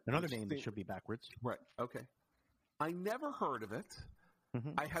star on it. Another name that should be backwards. Right. Okay. I never heard of it.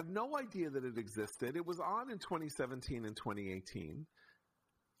 Mm-hmm. I had no idea that it existed. It was on in 2017 and 2018.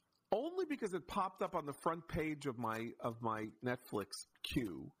 Only because it popped up on the front page of my Netflix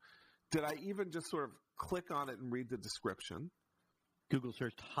queue did I even just sort of click on it and read the description. Google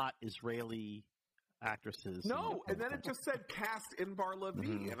searched hot Israeli actresses. No, and then it just said cast in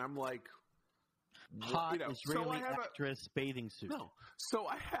Bar-Levi, and I'm like, hot Israeli actress bathing suit. No, so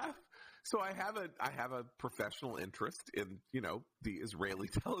I have a professional interest in the Israeli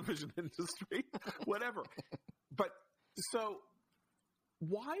television industry, whatever. But so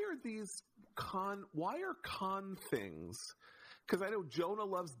why are con things? Because I know Jonah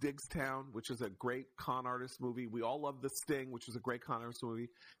loves Diggstown, which is a great con artist movie. We all love The Sting, which is a great con artist movie.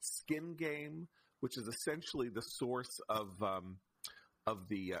 Skin Game, which is essentially the source of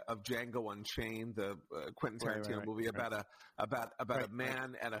Django Unchained, the Quentin Tarantino movie about a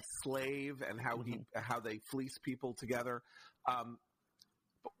man and a slave and how they fleece people together.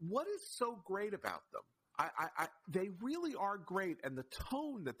 But what is so great about them? They really are great, and the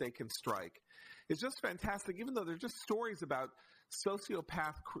tone that they can strike is just fantastic. Even though they're just stories about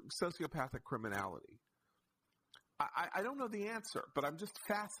sociopathic criminality, I don't know the answer, but I'm just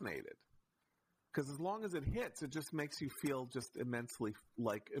fascinated. Because as long as it hits, it just makes you feel just immensely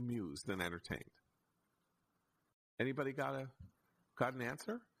amused and entertained. Anybody got an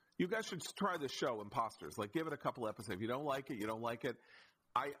answer? You guys should try the show, Imposters. Give it a couple episodes. If you don't like it, you don't like it.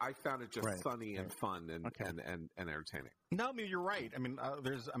 I found it just sunny and fun and entertaining. No, I mean, you're right. I mean,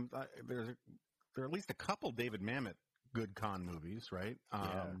 there are at least a couple David Mamet good con movies, right?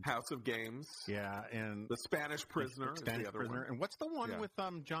 House of Games. Yeah, and The Spanish Prisoner. Spanish Prisoner. And what's the one with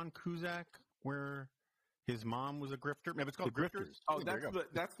John Cusack where his mom was a grifter? Maybe it's called The Grifters. Oh,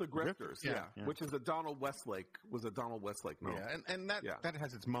 that's the Grifters. Yeah. Which is a Donald Westlake novel. Yeah, and that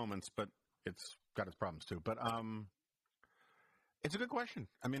has its moments, but it's got its problems too. But it's a good question.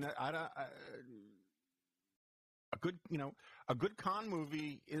 I mean, a good con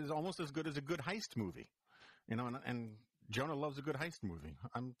movie is almost as good as a good heist movie. And Jonah loves a good heist movie.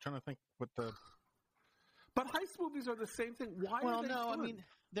 I'm trying to think what the. But heist movies are the same thing. Why are they fun? I mean,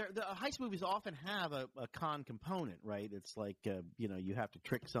 the heist movies often have a con component, right? It's like you have to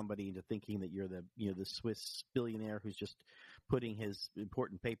trick somebody into thinking that you're the Swiss billionaire who's just putting his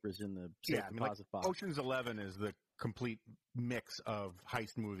important papers in the safe deposit box. Ocean's 11 is the complete mix of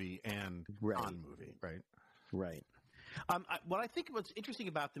heist movie and con movie, right? Right. What I think what's interesting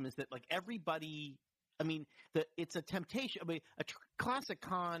about them is that like everybody. I mean, it's a temptation. I mean, classic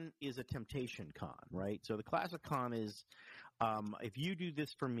con is a temptation con, right? So the classic con is, if you do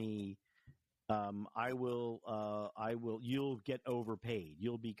this for me, you'll get overpaid.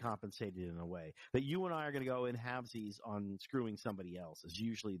 You'll be compensated in a way. That you and I are going to go in halvesies on screwing somebody else is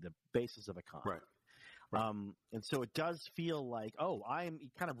usually the basis of a con. Right. And so it does feel like,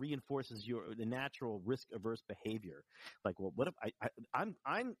 it kind of reinforces the natural risk-averse behavior. Like, well, what if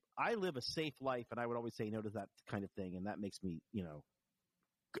I live a safe life, and I would always say no to that kind of thing, and that makes me,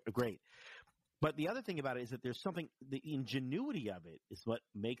 great. But the other thing about it is that there's something, the ingenuity of it is what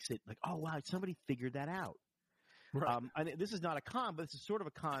makes it like, oh wow, somebody figured that out. Right. This is not a con, but this is sort of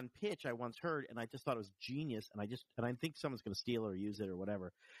a con pitch I once heard, and I just thought it was genius. And I think someone's going to steal it or use it or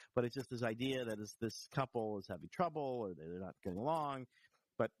whatever. But it's just this idea that this couple is having trouble or they're not getting along.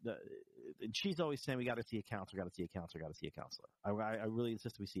 But and she's always saying, we got to see a counselor, got to see a counselor, got to see a counselor. I really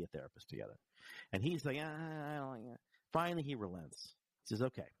insist we see a therapist together. And he's like, I don't like that. Finally, he relents. He says,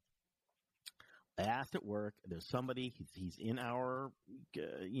 okay. I asked at work. There's somebody. He's in our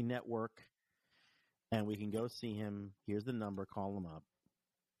network. And we can go see him. Here's the number. Call him up.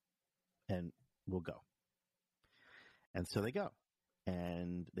 And we'll go. And so they go.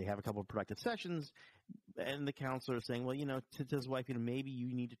 And they have a couple of productive sessions. And the counselor is saying, well, to his wife, maybe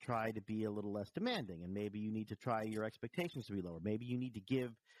you need to try to be a little less demanding. And maybe you need to try your expectations to be lower. Maybe you need to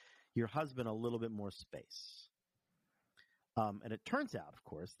give your husband a little bit more space. And it turns out, of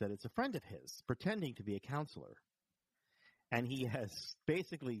course, that it's a friend of his pretending to be a counselor. And he has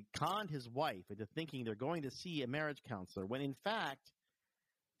basically conned his wife into thinking they're going to see a marriage counselor when, in fact,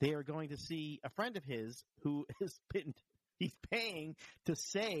 they are going to see a friend of his who he's paying to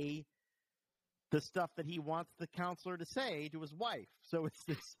say the stuff that he wants the counselor to say to his wife. So it's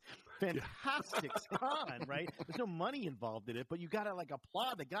this fantastic con, right? There's no money involved in it, but you got to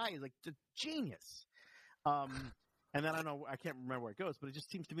applaud the guy. He's like a genius. And then I can't remember where it goes, but it just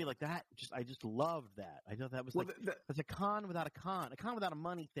seems to me like that. I just loved that. I know that was that's a con without a con without a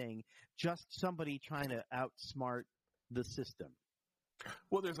money thing. Just somebody trying to outsmart the system.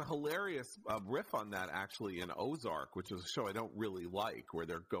 Well, there's a hilarious riff on that actually in Ozark, which is a show I don't really like, where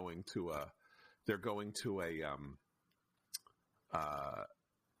they're going to a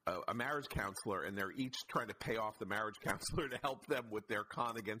marriage counselor, and they're each trying to pay off the marriage counselor to help them with their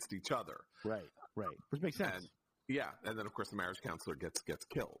con against each other. Right, which makes sense. And then of course the marriage counselor gets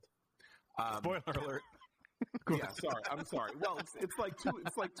killed. Spoiler alert. Yeah, sorry. I'm sorry. Well, it's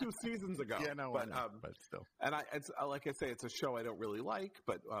like 2 seasons ago. Yeah, no, but still. And it's like I say, it's a show I don't really like.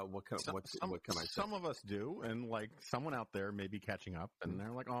 But what can I say? Some of us do, and someone out there may be catching up, and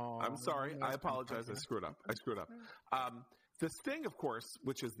they're like, "Oh, I'm sorry. I apologize. I screwed up. The Sting, of course,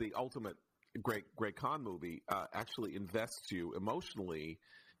 which is the ultimate great con movie, actually invests you emotionally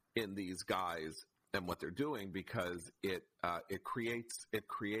in these guys and what they're doing, because it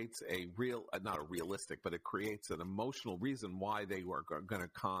creates a real, not a realistic, but it creates an emotional reason why they were going to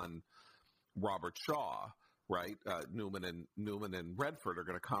con Robert Shaw, right? Newman and Redford are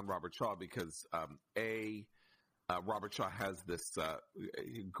going to con Robert Shaw because Robert Shaw has this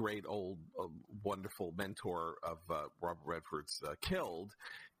great old wonderful mentor of Robert Redford's killed,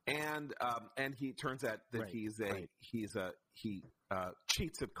 and he turns out that he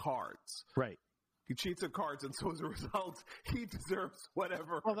cheats at cards, right? He cheats at cards, and so as a result, he deserves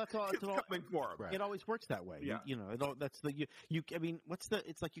whatever. Well, that's all. It's coming for him. Right. It always works that way. Yeah. That's the you. I mean,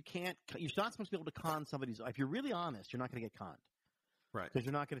 it's like you can't. You're not supposed to be able to con somebody's. If you're really honest, you're not going to get conned, right? Because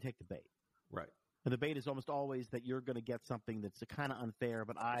you're not going to take the bait, right? And the bait is almost always that you're going to get something that's kind of unfair.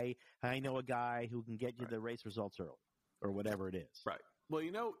 But I know a guy who can get you the race results early, or whatever it is. Right. Well,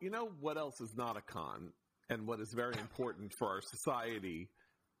 you know what else is not a con, and what is very important for our society.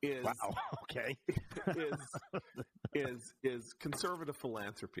 Is conservative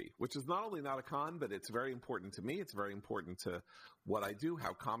philanthropy, which is not only not a con, but it's very important to me. It's very important to what I do,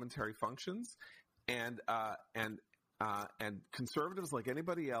 how commentary functions, and conservatives, like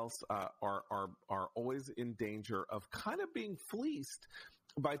anybody else, are always in danger of kind of being fleeced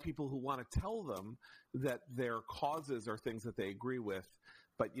by people who want to tell them that their causes are things that they agree with,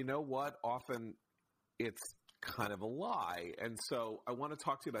 but you know what? Often it's kind of a lie. And so I want to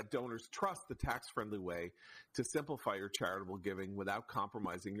talk to you about Donors Trust, the tax-friendly way to simplify your charitable giving without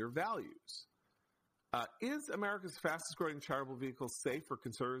compromising your values. Is America's fastest-growing charitable vehicle safe for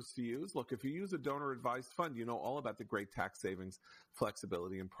conservatives to use? Look, if you use a donor-advised fund, you know all about the great tax savings,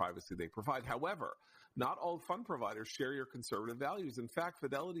 flexibility, and privacy they provide. However, not all fund providers share your conservative values. In fact,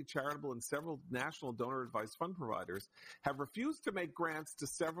 Fidelity Charitable and several national donor-advised fund providers have refused to make grants to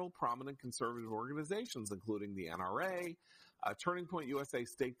several prominent conservative organizations, including the NRA, Turning Point USA,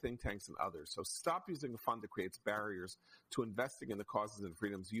 state think tanks, and others. So stop using a fund that creates barriers to investing in the causes and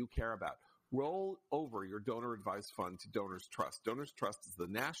freedoms you care about. Roll over your donor-advised fund to Donors Trust. Donors Trust is the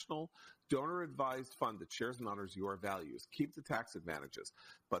national donor-advised fund that shares and honors your values. Keep the tax advantages,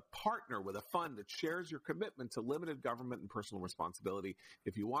 but partner with a fund that shares your commitment to limited government and personal responsibility.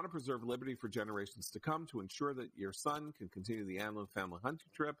 If you want to preserve liberty for generations to come, to ensure that your son can continue the annual family hunting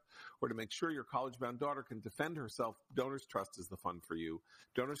trip, or to make sure your college-bound daughter can defend herself, Donors Trust is the fund for you.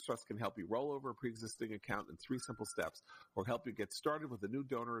 Donors Trust can help you roll over a pre-existing account in 3 simple steps, or help you get started with a new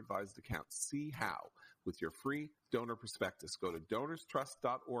donor-advised account. See how with your free donor prospectus. Go to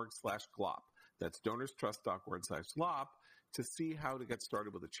donorstrust.org/GLoP. That's donorstrust.org/GLoP to see how to get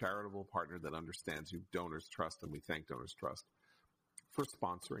started with a charitable partner that understands you. Donors Trust, and we thank Donors Trust for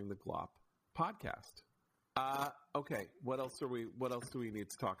sponsoring the GLoP podcast. Okay, what else do we need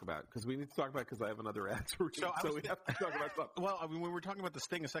to talk about? Because we need to talk about, because I have another ad to read, so we have to talk about something. Well, I mean, when we were talking about this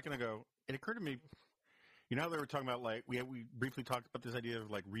thing a second ago, it occurred to me, you know, they were talking about, like, we briefly talked about this idea of,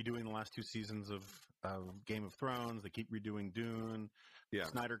 like, redoing the last 2 seasons of Game of Thrones. They keep redoing Dune,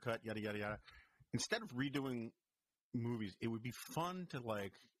 Snyder Cut, yada, yada, yada. Instead of redoing movies, it would be fun to,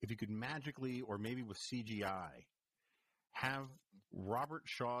 like, if you could magically, or maybe with CGI, have Robert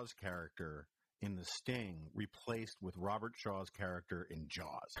Shaw's character in The Sting replaced with Robert Shaw's character in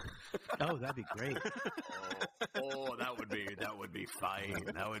Jaws. Oh, that'd be great. That would be fine.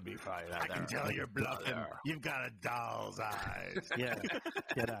 That would be fine. I can tell you're bluffing. You've got a doll's eyes. Yeah,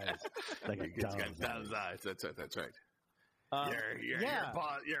 dead eyes. Like a doll's eyes. That's right.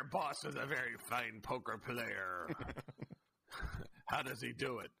 Your boss is a very fine poker player. How does he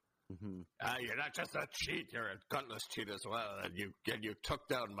do it? Mm-hmm. You're not just a cheat; you're a gutless cheat as well. And you took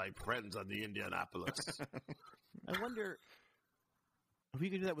down my friends on the Indianapolis. I wonder if we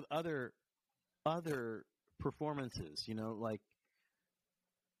could do that with other performances. You know, like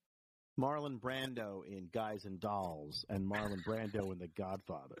Marlon Brando in Guys and Dolls, and Marlon Brando in The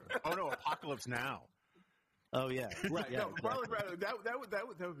Godfather. Oh no, Apocalypse Now. Oh yeah, right. Yeah, no, exactly. Marlon Brando. That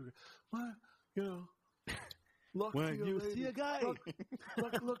would be. Well, you know. Look, when you see a guy,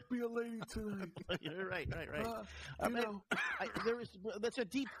 look, be a lady tonight. You're right. know. That's a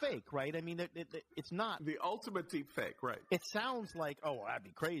deep fake, right? I mean, it's not the ultimate deep fake, right? It sounds like, oh, that'd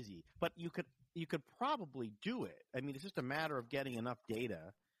be crazy, but you could probably do it. I mean, it's just a matter of getting enough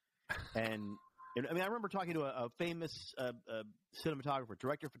data. And I mean, I remember talking to a famous cinematographer,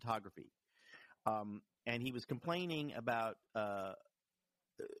 director of photography, and he was complaining about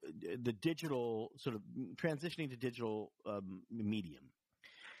the digital sort of transitioning to digital medium.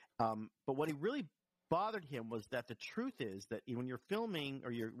 But what really bothered him was that the truth is that when you're filming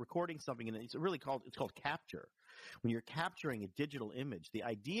or you're recording something, and it's called capture. When you're capturing a digital image, the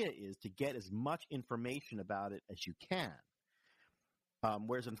idea is to get as much information about it as you can.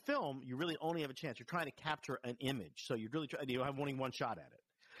 Whereas in film, you really only have a chance. You're trying to capture an image, so you have only one shot at it.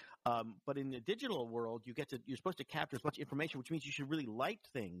 But in the digital world, you're supposed to capture as much information, which means you should really light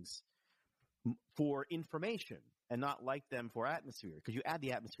things for information and not light them for atmosphere, because you add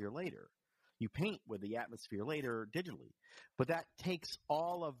the atmosphere later. You paint with the atmosphere later digitally. But that takes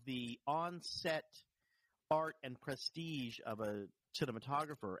all of the on-set art and prestige of a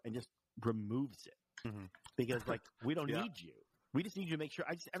cinematographer and just removes it. Mm-hmm. Because, like, we don't need you. We just need you to make sure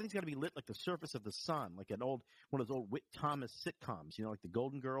everything's got to be lit like the surface of the sun, like one of those old Whit Thomas sitcoms, you know, like the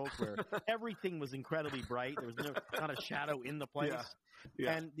Golden Girls, where everything was incredibly bright. There was not a shadow in the place.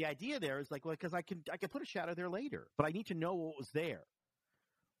 Yeah. And the idea there is like, well, because I can put a shadow there later, but I need to know what was there.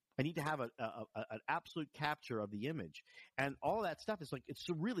 I need to have an absolute capture of the image, and all of that stuff is like, it's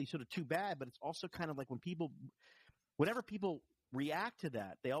really sort of too bad, but it's also kind of like whenever people react to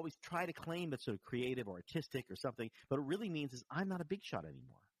that, they always try to claim it's sort of creative or artistic or something, but it really means is I'm not a big shot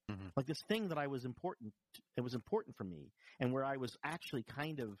anymore. Mm-hmm. Like this thing that it was important for me, and where I was actually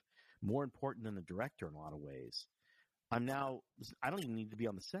kind of more important than the director in a lot of ways. I don't even need to be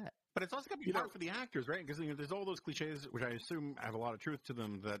on the set. But it's also going to be hard for the actors, right? Because there's all those cliches, which I assume have a lot of truth to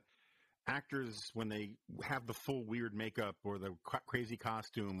them, that actors, when they have the full weird makeup or the crazy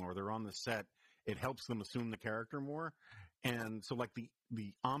costume or they're on the set, it helps them assume the character more. And so, like, the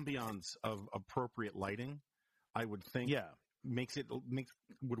ambiance of appropriate lighting, I would think,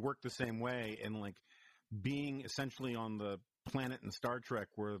 would work the same way. And, like, being essentially on the planet in Star Trek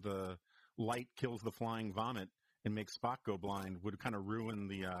where the light kills the flying vomit and makes Spock go blind would kind of ruin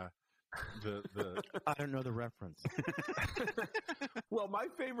the I don't know the reference. Well, my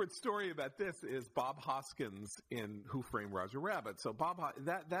favorite story about this is Bob Hoskins in Who Framed Roger Rabbit. So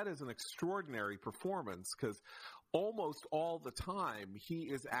that is an extraordinary performance because almost all the time he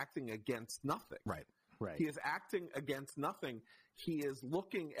is acting against nothing. Right. He is acting against nothing. He is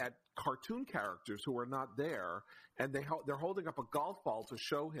looking at cartoon characters who are not there, and they're holding up a golf ball to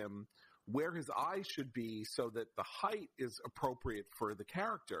show him where his eyes should be so that the height is appropriate for the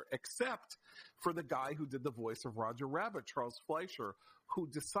character, except for the guy who did the voice of Roger Rabbit, Charles Fleischer, who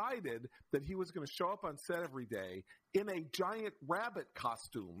decided that he was going to show up on set every day in a giant rabbit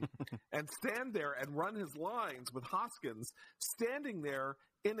costume and stand there and run his lines with Hoskins standing there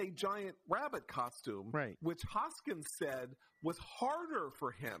in a giant rabbit costume, right, which Hoskins said was harder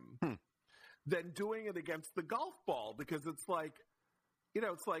for him than doing it against the golf ball because it's like,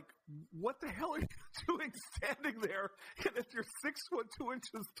 it's like, what the hell are you doing standing there? And if you're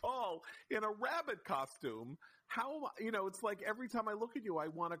 6'2" tall in a rabbit costume, how, it's like every time I look at you, I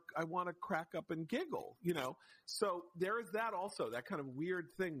want to crack up and giggle, So there is that also, that kind of weird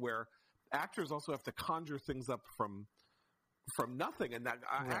thing where actors also have to conjure things up from nothing. And that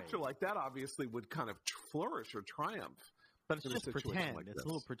an actor like that obviously would kind of flourish or triumph. But it's just pretend. Like it's a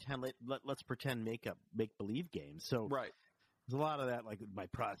little pretend. Let's pretend make-believe games. So right. There's a lot of that, like my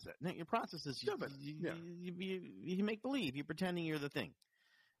process. No, your process is you make believe. You're pretending you're the thing,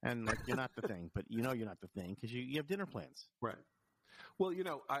 and like you're not the thing, but you're not the thing because you have dinner plans. Right. Well,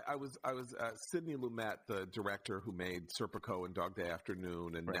 I was Sidney Lumet, the director who made Serpico and Dog Day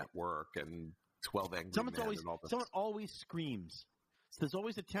Afternoon and Network and 12 Angry Men and all this. Someone always screams. So there's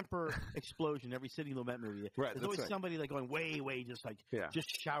always a temper explosion every Sidney Lumet movie. Right. There's always somebody like going way, just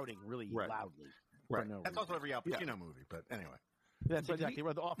shouting really loudly. Right. That's also every Al Pacino movie, but anyway. That's exactly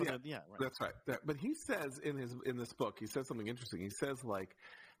right. That's right. But he says in this book, he says something interesting. He says, like,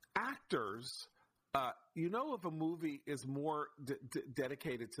 actors, if a movie is more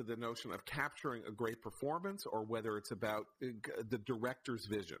dedicated to the notion of capturing a great performance or whether it's about the director's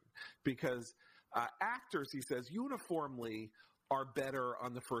vision. Because actors, he says, uniformly are better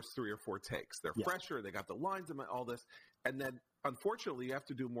on the first 3 or 4 takes. They're fresher. They got the lines and all this. And then, unfortunately, you have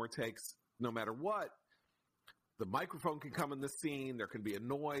to do more takes no matter what. The microphone can come in the scene. There can be a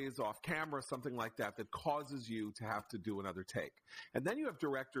noise off camera, something like that causes you to have to do another take. And then you have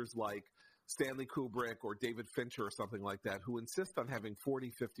directors like Stanley Kubrick or David Fincher or something like that who insist on having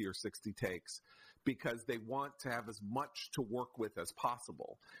 40, 50, or 60 takes because they want to have as much to work with as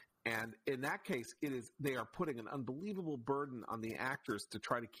possible. And in that case, they are putting an unbelievable burden on the actors to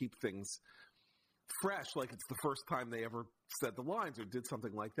try to keep things fresh, like it's the first time they ever said the lines or did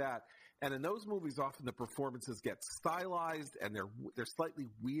something like that. And in those movies, often the performances get stylized and they're slightly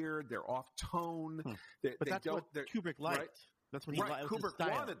weird. They're off tone. But that's what Kubrick liked. Right? That's what he liked. Kubrick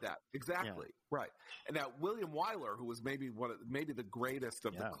wanted that. Exactly. Yeah. Right. And now William Wyler, who was maybe the greatest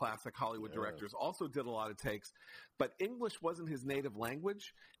of the classic Hollywood directors, also did a lot of takes. But English wasn't his native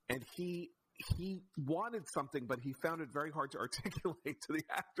language, and he wanted something, but he found it very hard to articulate to the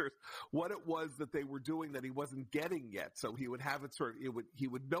actors what it was that they were doing that he wasn't getting yet. So he would have it he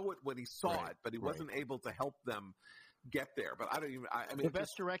would know it when he saw it, but he wasn't able to help them get there. But I mean, the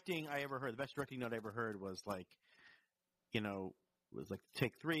best directing I ever heard, the best directing note I ever heard was like, was like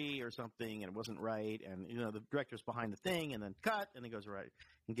take 3 or something, and it wasn't right, and the director's behind the thing, and then cut, and then goes right,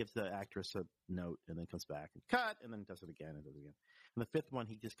 and gives the actress a note, and then comes back and cut, and then does it again and does it again. And the 5th one,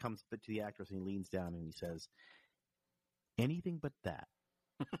 he just comes to the actress and he leans down and he says, "Anything but that."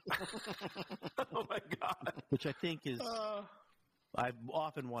 Oh my God! Which I think is I've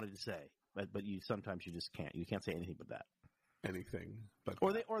often wanted to say, but sometimes you just can't. You can't say anything but that. Anything but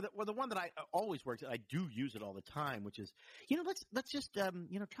or the one that I always works. I do use it all the time, which is let's just try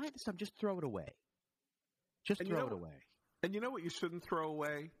this time. Just throw it away. Just throw it away. And you know what you shouldn't throw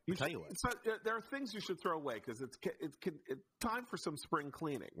away? I'll tell you what. There are things you should throw away because it's time for some spring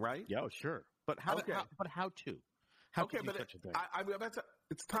cleaning, right? Yeah, sure. But how to? How can you do such a thing?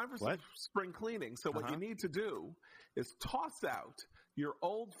 It's time for some spring cleaning. So what you need to do is toss out your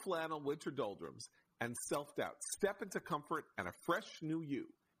old flannel winter doldrums and self-doubt. Step into comfort and a fresh new you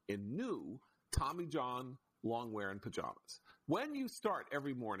in new Tommy John longwear and pajamas. When you start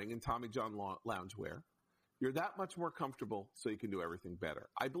every morning in Tommy John loungewear, you're that much more comfortable, so you can do everything better.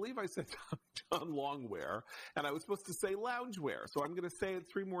 I believe I said Tommy John longwear, and I was supposed to say loungewear. So I'm going to say it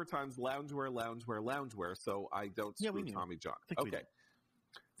 3 more times, loungewear, loungewear, loungewear, so I don't screw Tommy John. Okay.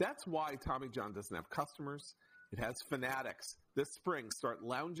 That's why Tommy John doesn't have customers. It has fanatics. This spring, start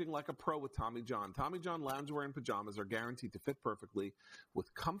lounging like a pro with Tommy John. Tommy John loungewear and pajamas are guaranteed to fit perfectly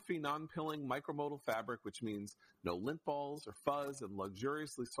with comfy, non-pilling micromodal fabric, which means no lint balls or fuzz, and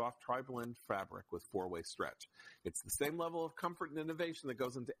luxuriously soft tri-blend fabric with 4-way stretch. It's the same level of comfort and innovation that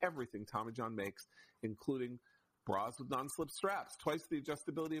goes into everything Tommy John makes, including bras with non-slip straps, twice the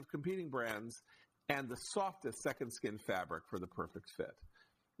adjustability of competing brands, and the softest second skin fabric for the perfect fit.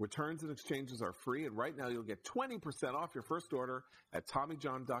 Returns and exchanges are free, and right now you'll get 20% off your first order at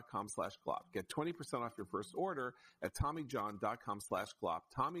TommyJohn.com/glop. Get 20% off your first order at TommyJohn.com/glop.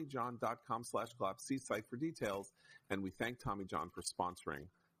 TommyJohn.com/glop. See site for details, and we thank Tommy John for sponsoring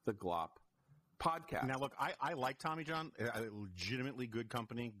the GLoP podcast. Now, look, I like Tommy John. A legitimately good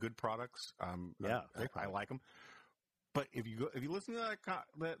company, good products. I like them. But if you listen to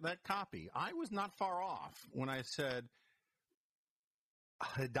that copy, I was not far off when I said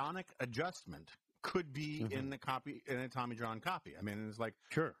Hedonic Adjustment could be in a Tommy John copy. I mean, it's like,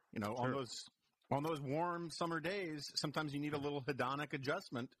 sure, on those warm summer days, sometimes you need a little hedonic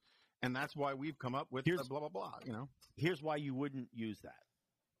adjustment, and that's why we've come up with blah blah blah. Here's why you wouldn't use that,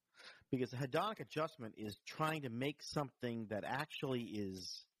 because a hedonic adjustment is trying to make something that actually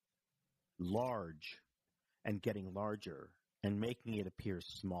is large and getting larger and making it appear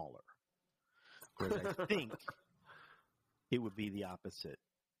smaller. Whereas I think it would be the opposite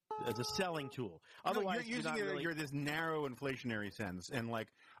as a selling tool. Otherwise, you're using you're this narrow inflationary sense, and I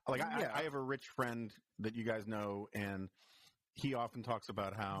have a rich friend that you guys know, and he often talks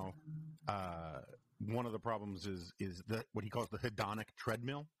about how one of the problems is what he calls the hedonic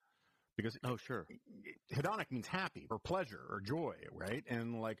treadmill, because hedonic means happy or pleasure or joy, right?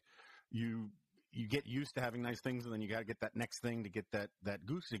 And you get used to having nice things, and then you got to get that next thing to get that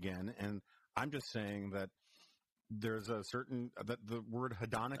goose again. And I'm just saying that there's a certain that the word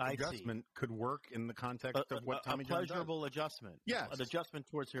hedonic adjustment could work in the context of what Tommy John does. A pleasurable adjustment. Yes. An adjustment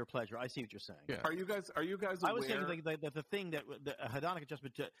towards your pleasure. I see what you're saying. Yeah. Are you guys aware? I was saying that the thing that a hedonic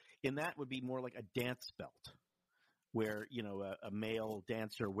adjustment in that would be more like a dance belt, where a male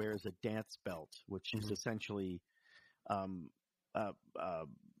dancer wears a dance belt, which is essentially a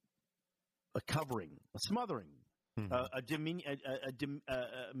covering, a smothering, a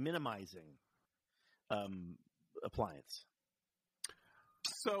minimizing appliance.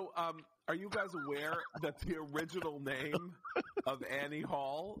 So, are you guys aware that the original name of Annie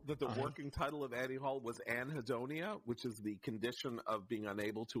Hall, that the working title of Annie Hall was anhedonia, which is the condition of being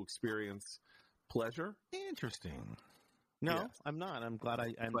unable to experience pleasure? Interesting. No, yes. I'm not. I'm glad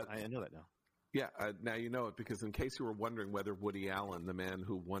I know that now. Yeah, now you know it, because in case you were wondering whether Woody Allen, the man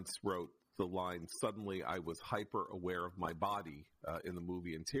who once wrote the line, "Suddenly I was hyper aware of my body" in the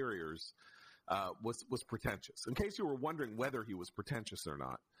movie Interiors, was pretentious. In case you were wondering whether he was pretentious or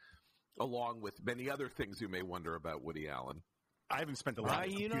not, along with many other things you may wonder about Woody Allen. I haven't spent a lot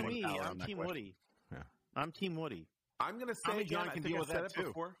of you know me. I'm Team Woody. Yeah. I'm Team Woody. I'm going to say Tommy again, John can deal with that too.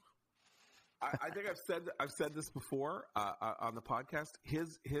 Before. I think I've said this before on the podcast.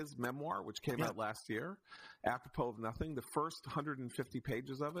 His memoir, which came out last year, apropos of nothing, the first 150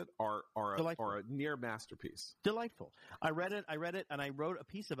 pages of it are a near masterpiece. Delightful. I read it, and I wrote a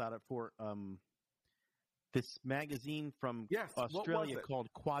piece about it for this magazine from Australia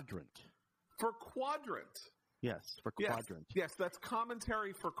called Quadrant. For Quadrant. Yes, for Quadrant. Yes, that's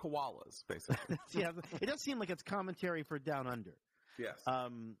commentary for koalas, basically. Yeah, it does seem like it's commentary for Down Under. Yes.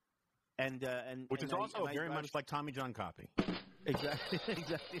 Which is also very much like Tommy John copy. Exactly.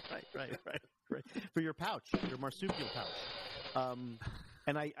 Right. For your pouch, your marsupial pouch.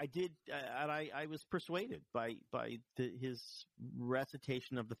 And I did, and I was persuaded by his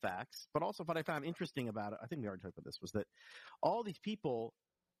recitation of the facts, but also what I found interesting about it, I think we already talked about this, was that all these people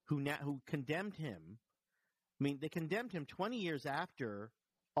who condemned him, I mean, they condemned him 20 years after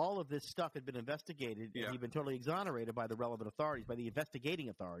all of this stuff had been investigated, and he'd been totally exonerated by the relevant authorities, by the investigating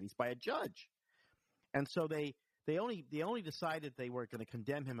authorities, by a judge. And so they only decided they were going to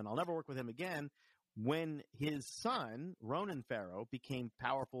condemn him, and I'll never work with him again, when his son, Ronan Farrow, became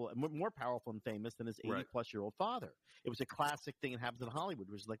powerful, more powerful and famous than his 80-plus-year-old father. It was a classic thing that happens in Hollywood,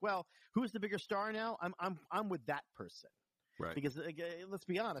 which is like, well, who's the bigger star now? I'm with that person. Right. Because let's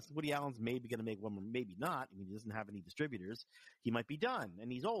be honest, Woody Allen's maybe going to make one, maybe not. I mean, he doesn't have any distributors. He might be done,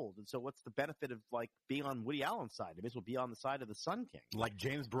 and he's old. And so, what's the benefit of being on Woody Allen's side? It may as well be on the side of the Sun King, like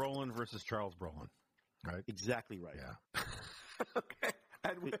James Brolin versus Charles Brolin, right? Exactly right. Yeah. Okay.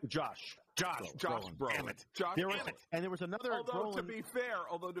 And Josh Brolin. Damn it. And there was another. Although to be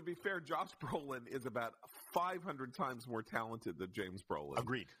fair, Josh Brolin is about 500 times more talented than James Brolin.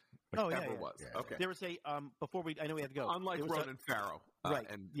 Agreed. ever was. Yeah. Okay. There was a before I know we had to go. Unlike Ronan Farrow right,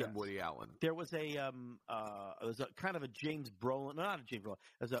 and Yes. Woody Allen. There was a kind of a James Brolin, not a James Brolin.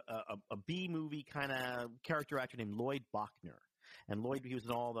 There's a B movie kind of character actor named Lloyd Bachner, and Lloyd he was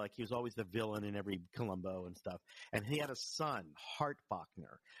always the villain in every Columbo and stuff. And he had a son, Hart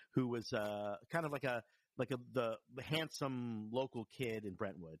Bachner, who was kind of like the handsome local kid in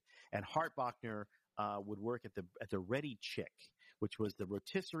Brentwood. And Hart Bachner would work at the Ready Chick, which was the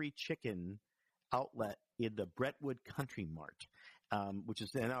rotisserie chicken outlet in the Brentwood Country Mart, which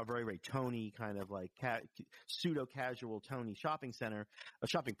is now a very, very Tony kind of like pseudo-casual Tony shopping center, a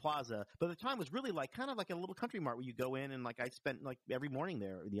shopping plaza. But at the time was really kind of like a little country mart where you go in and I spent every morning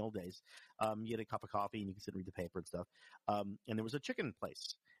there in the old days. You get a cup of coffee and you can sit and read the paper and stuff. And there was a chicken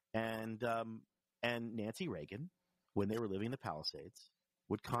place. And Nancy Reagan, when they were living in the Palisades,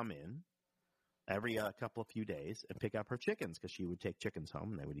 would come in every few days and pick up her chickens because she would take chickens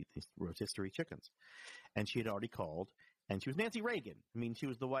home and they would eat these rotisserie chickens. And she had already called, and she was Nancy Reagan. I mean, she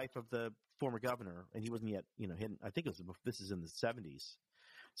was the wife of the former governor, and he wasn't yet, I think this is in the 70s.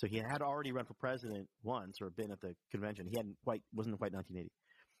 So he had already run for president once or been at the convention. He wasn't quite 1980.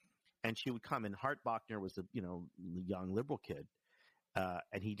 And she would come, and Hart Bachner was a, young liberal kid,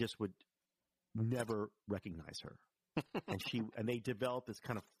 and he just would never recognize her. and they developed this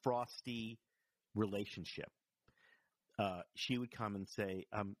kind of frosty relationship. She would come and say,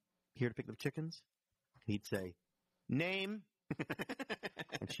 "I'm here to pick up chickens." He'd say, "Name,"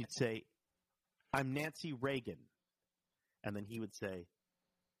 and she'd say, "I'm Nancy Reagan," and then he would say,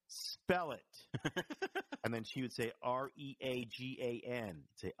 "Spell it," and then she would say, "Reagan."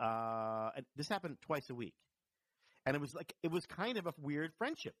 Say, and this happened twice a week. And it was kind of a weird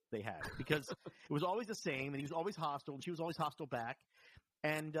friendship they had because it was always the same, and he was always hostile, and she was always hostile back.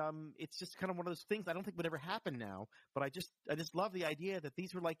 And it's just kind of one of those things I don't think would ever happen now. But I just love the idea that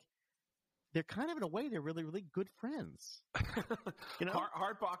these were they're kind of in a way they're really, really good friends.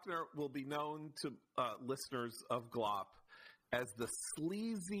 Hart Bachner will be known to listeners of GLoP as the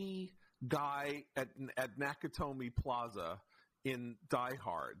sleazy guy at Nakatomi Plaza in Die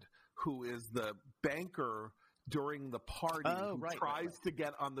Hard, who is the banker during the party who tries to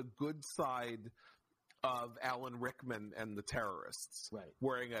get on the good side of Alan Rickman and the terrorists,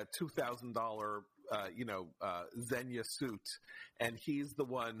 wearing a $2,000, Xenia suit, and he's the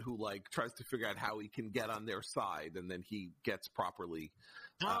one who tries to figure out how he can get on their side, and then he gets properly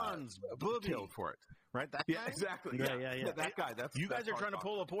killed for it. Right? That guy? Yeah, exactly. Yeah. That guy. You guys are trying to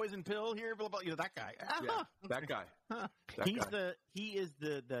pull a poison pill here, that guy. Yeah, that guy. He is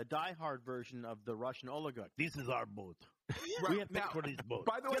the die-hard version of the Russian oligarch. This is our boat. Right. We have paid for this boat.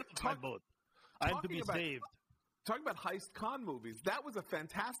 By the way, my boat. I'm to be saved. Talking about heist con movies, that was a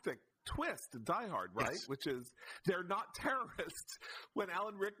fantastic twist in Die Hard, right? Yes. Which is they're not terrorists. When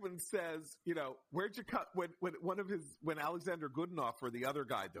Alan Rickman says, where'd you cut when Alexander Goodenough or the other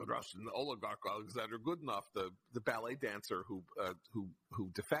guy, the Russian oligarch Alexander Goodenough, the ballet dancer who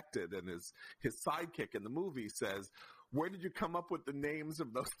defected and is his sidekick in the movie says, "Where did you come up with the names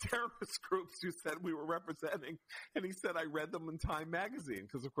of those terrorist groups you said we were representing?" And he said, "I read them in Time magazine,"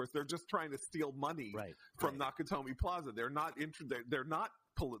 because of course they're just trying to steal money from Nakatomi Plaza. They're not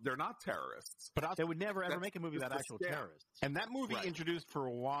they're not terrorists. But they would never ever make a movie about actual terrorists. And that movie introduced for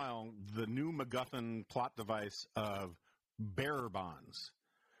a while the new MacGuffin plot device of bearer bonds,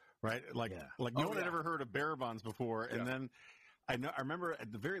 right? No one had ever heard of bearer bonds before. And then I remember at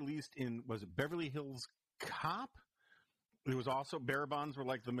the very least was it Beverly Hills Cop? It was also bearer bonds were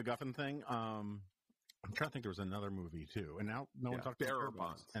like the MacGuffin thing. I'm trying to think there was another movie too, and now no one talks about bearer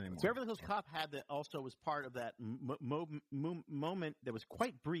bonds anymore. Beverly Hills Cop had that also was part of that moment that was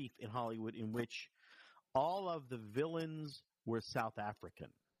quite brief in Hollywood in which all of the villains were South African.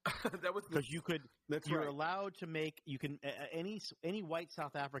 That was because you're allowed to make any white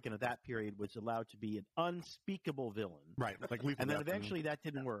South African at that period was allowed to be an unspeakable villain, right? And then eventually that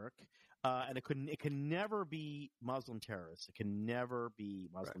didn't work. And it can never be Muslim terrorists. It can never be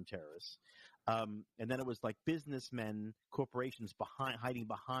Muslim terrorists. And then it was like businessmen, corporations hiding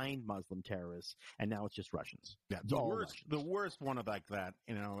behind Muslim terrorists, and now it's just Russians. Yeah, the worst one of that,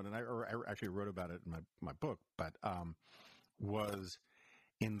 and I actually wrote about it in my book, but was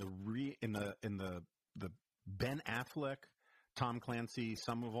in the Ben Affleck, Tom Clancy,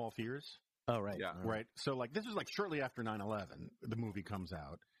 Sum of All Fears. Oh right, yeah, right. So this is shortly after 9/11, the movie comes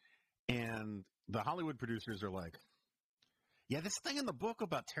out. And the Hollywood producers are like, yeah, this thing in the book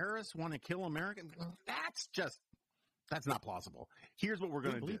about terrorists want to kill Americans, that's not plausible. Here's what we're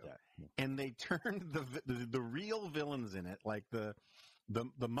going to do. And they turned the real villains in it, like the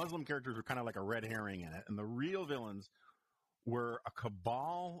Muslim characters were kind of like a red herring in it. And the real villains were a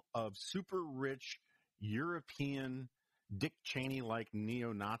cabal of super rich European Dick Cheney-like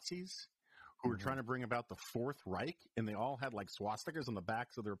neo-Nazis who were trying to bring about the Fourth Reich, and they all had like swastikas on the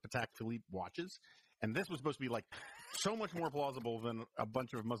backs of their Patek Philippe watches. And this was supposed to be like so much more plausible than a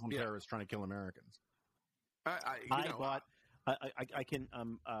bunch of Muslim terrorists trying to kill Americans. I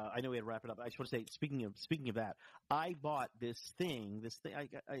know we had to wrap it up. I just want to say, speaking of that, I bought this thing.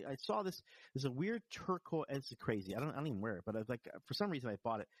 I saw this. There's a weird turquoise. It's crazy. I don't even wear it, but I was like, for some reason I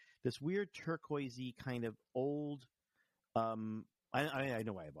bought it. This weird turquoisey kind of old. I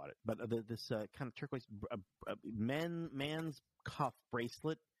know why I bought it, but this kind of turquoise man's cuff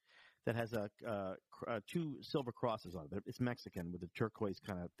bracelet that has two silver crosses on it. It's Mexican with a turquoise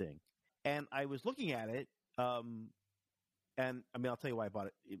kind of thing. And I was looking at it, and I mean, I'll tell you why I bought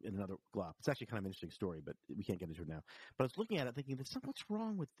it in another GLoP. It's actually kind of an interesting story, but we can't get into it now. But I was looking at it thinking, what's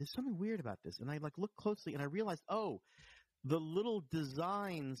wrong with this? Something weird about this. And I looked closely, and I realized, the little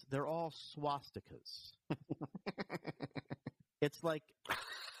designs, they're all swastikas. It's like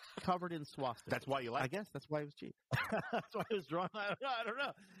covered in swastikas. That's why you like it? I guess that's why it was cheap. That's why it was drawn. I don't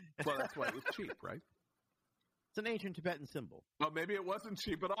know. Well, that's why it was cheap, right? It's an ancient Tibetan symbol. Well, maybe it wasn't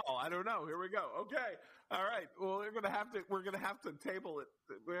cheap at all. I don't know. Here we go. Okay. All right. Well, we're gonna have to table it.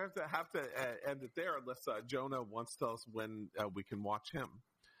 We have to end it there unless Jonah wants to tell us when we can watch him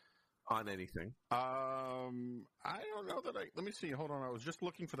on anything. I don't know that let me see. Hold on. I was just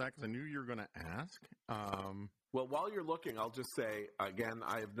looking for that because I knew you were going to ask. Well, while you're looking, I'll just say again,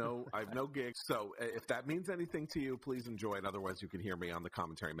 I have no gigs. So if that means anything to you, please enjoy it. Otherwise, you can hear me on the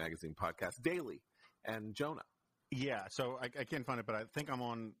Commentary Magazine podcast daily. And Jonah. Yeah, so I can't find it, but I think I'm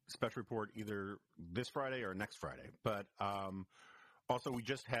on Special Report either this Friday or next Friday. But also, we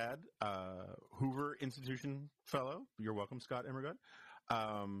just had Hoover Institution fellow. You're welcome, Scott Emergut.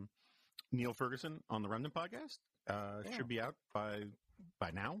 Neil Ferguson on the Remnant podcast should be out by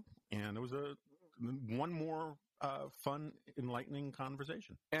now, and it was one more fun, enlightening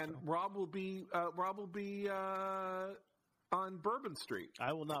conversation. And Rob will be on Bourbon Street.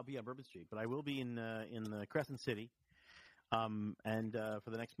 I will not be on Bourbon Street, but I will be in Crescent City, and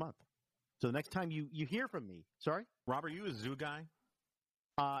for the next month. So the next time you hear from me, sorry, Rob, are you a zoo guy?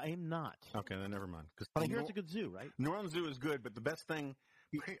 I am not. Okay, then never mind. But I hear it's a good zoo, right? New Orleans Zoo is good, but the best thing,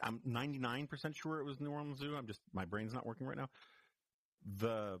 I'm 99% sure it was New Orleans Zoo. My brain's not working right now.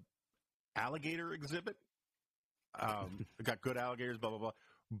 The alligator exhibit, it got good alligators, blah, blah, blah.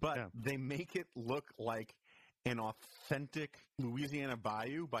 But they make it look like an authentic Louisiana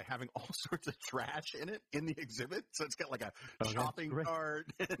bayou by having all sorts of trash in it in the exhibit. So it's got like a shopping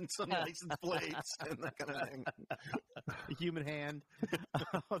cart and some license plates and that kind of thing. A human hand.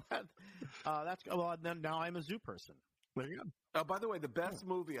 That's well. Now I'm a zoo person. There you go. By the way, the best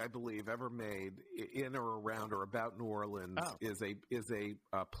movie I believe ever made in or around or about New Orleans is a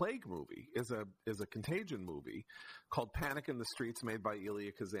plague movie, is a contagion movie called Panic in the Streets, made by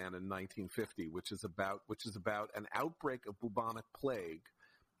Elia Kazan in 1950, which is about an outbreak of bubonic plague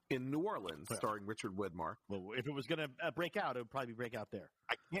in New Orleans, starring Richard Widmark. Well, if it was going to break out, it would probably break out there.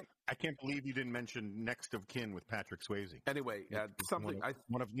 I can't believe you didn't mention Next of Kin with Patrick Swayze. Anyway,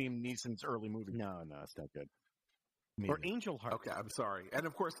 one of Liam Neeson's early movies. No, it's not good. Maybe. Or Angel Heart. Okay, I'm sorry. And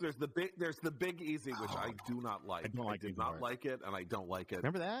of course, there's the Big Easy, which I do not like. I did not like it, and I don't like it.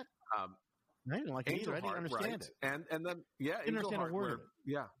 Remember that? I didn't like it either. I didn't understand it. And then didn't understand a word of it.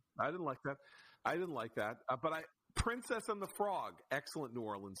 Yeah, I didn't like that. But Princess and the Frog, excellent New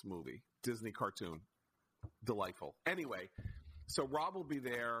Orleans movie, Disney cartoon, delightful. Anyway, so Rob will be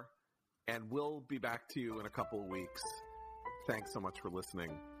there, and we'll be back to you in a couple of weeks. Thanks so much for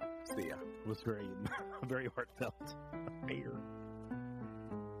listening. See ya. It was very, very heartfelt. Here.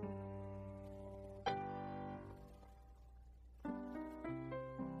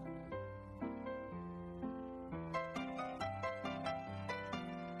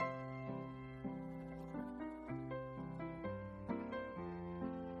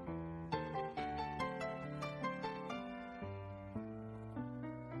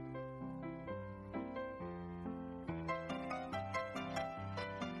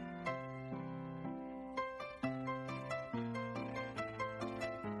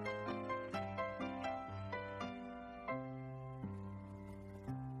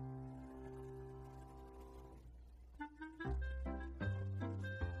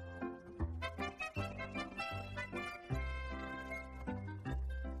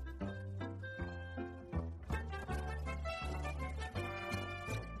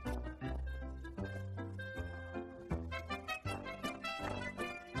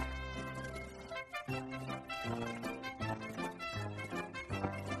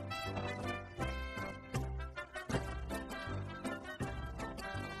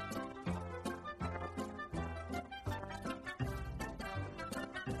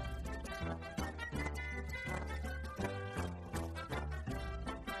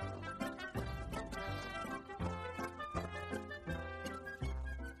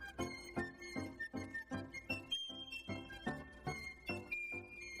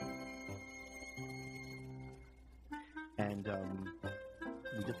 And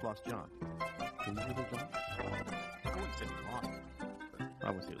we just lost John. Did you hear John? I wouldn't say we lost.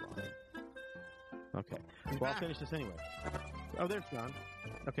 I wouldn't say we lost him. Okay. Well, I'll finish this anyway. Oh, there's John.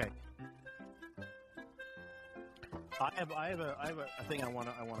 Okay. I have a thing I want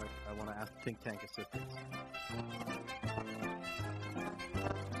to ask think tank assistants.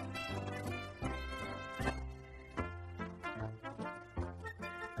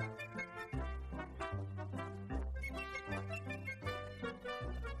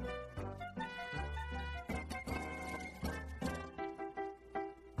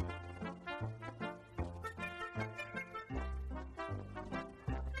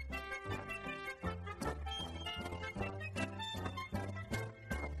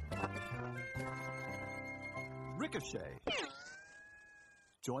 Ricochet.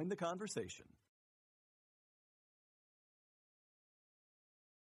 Join the conversation.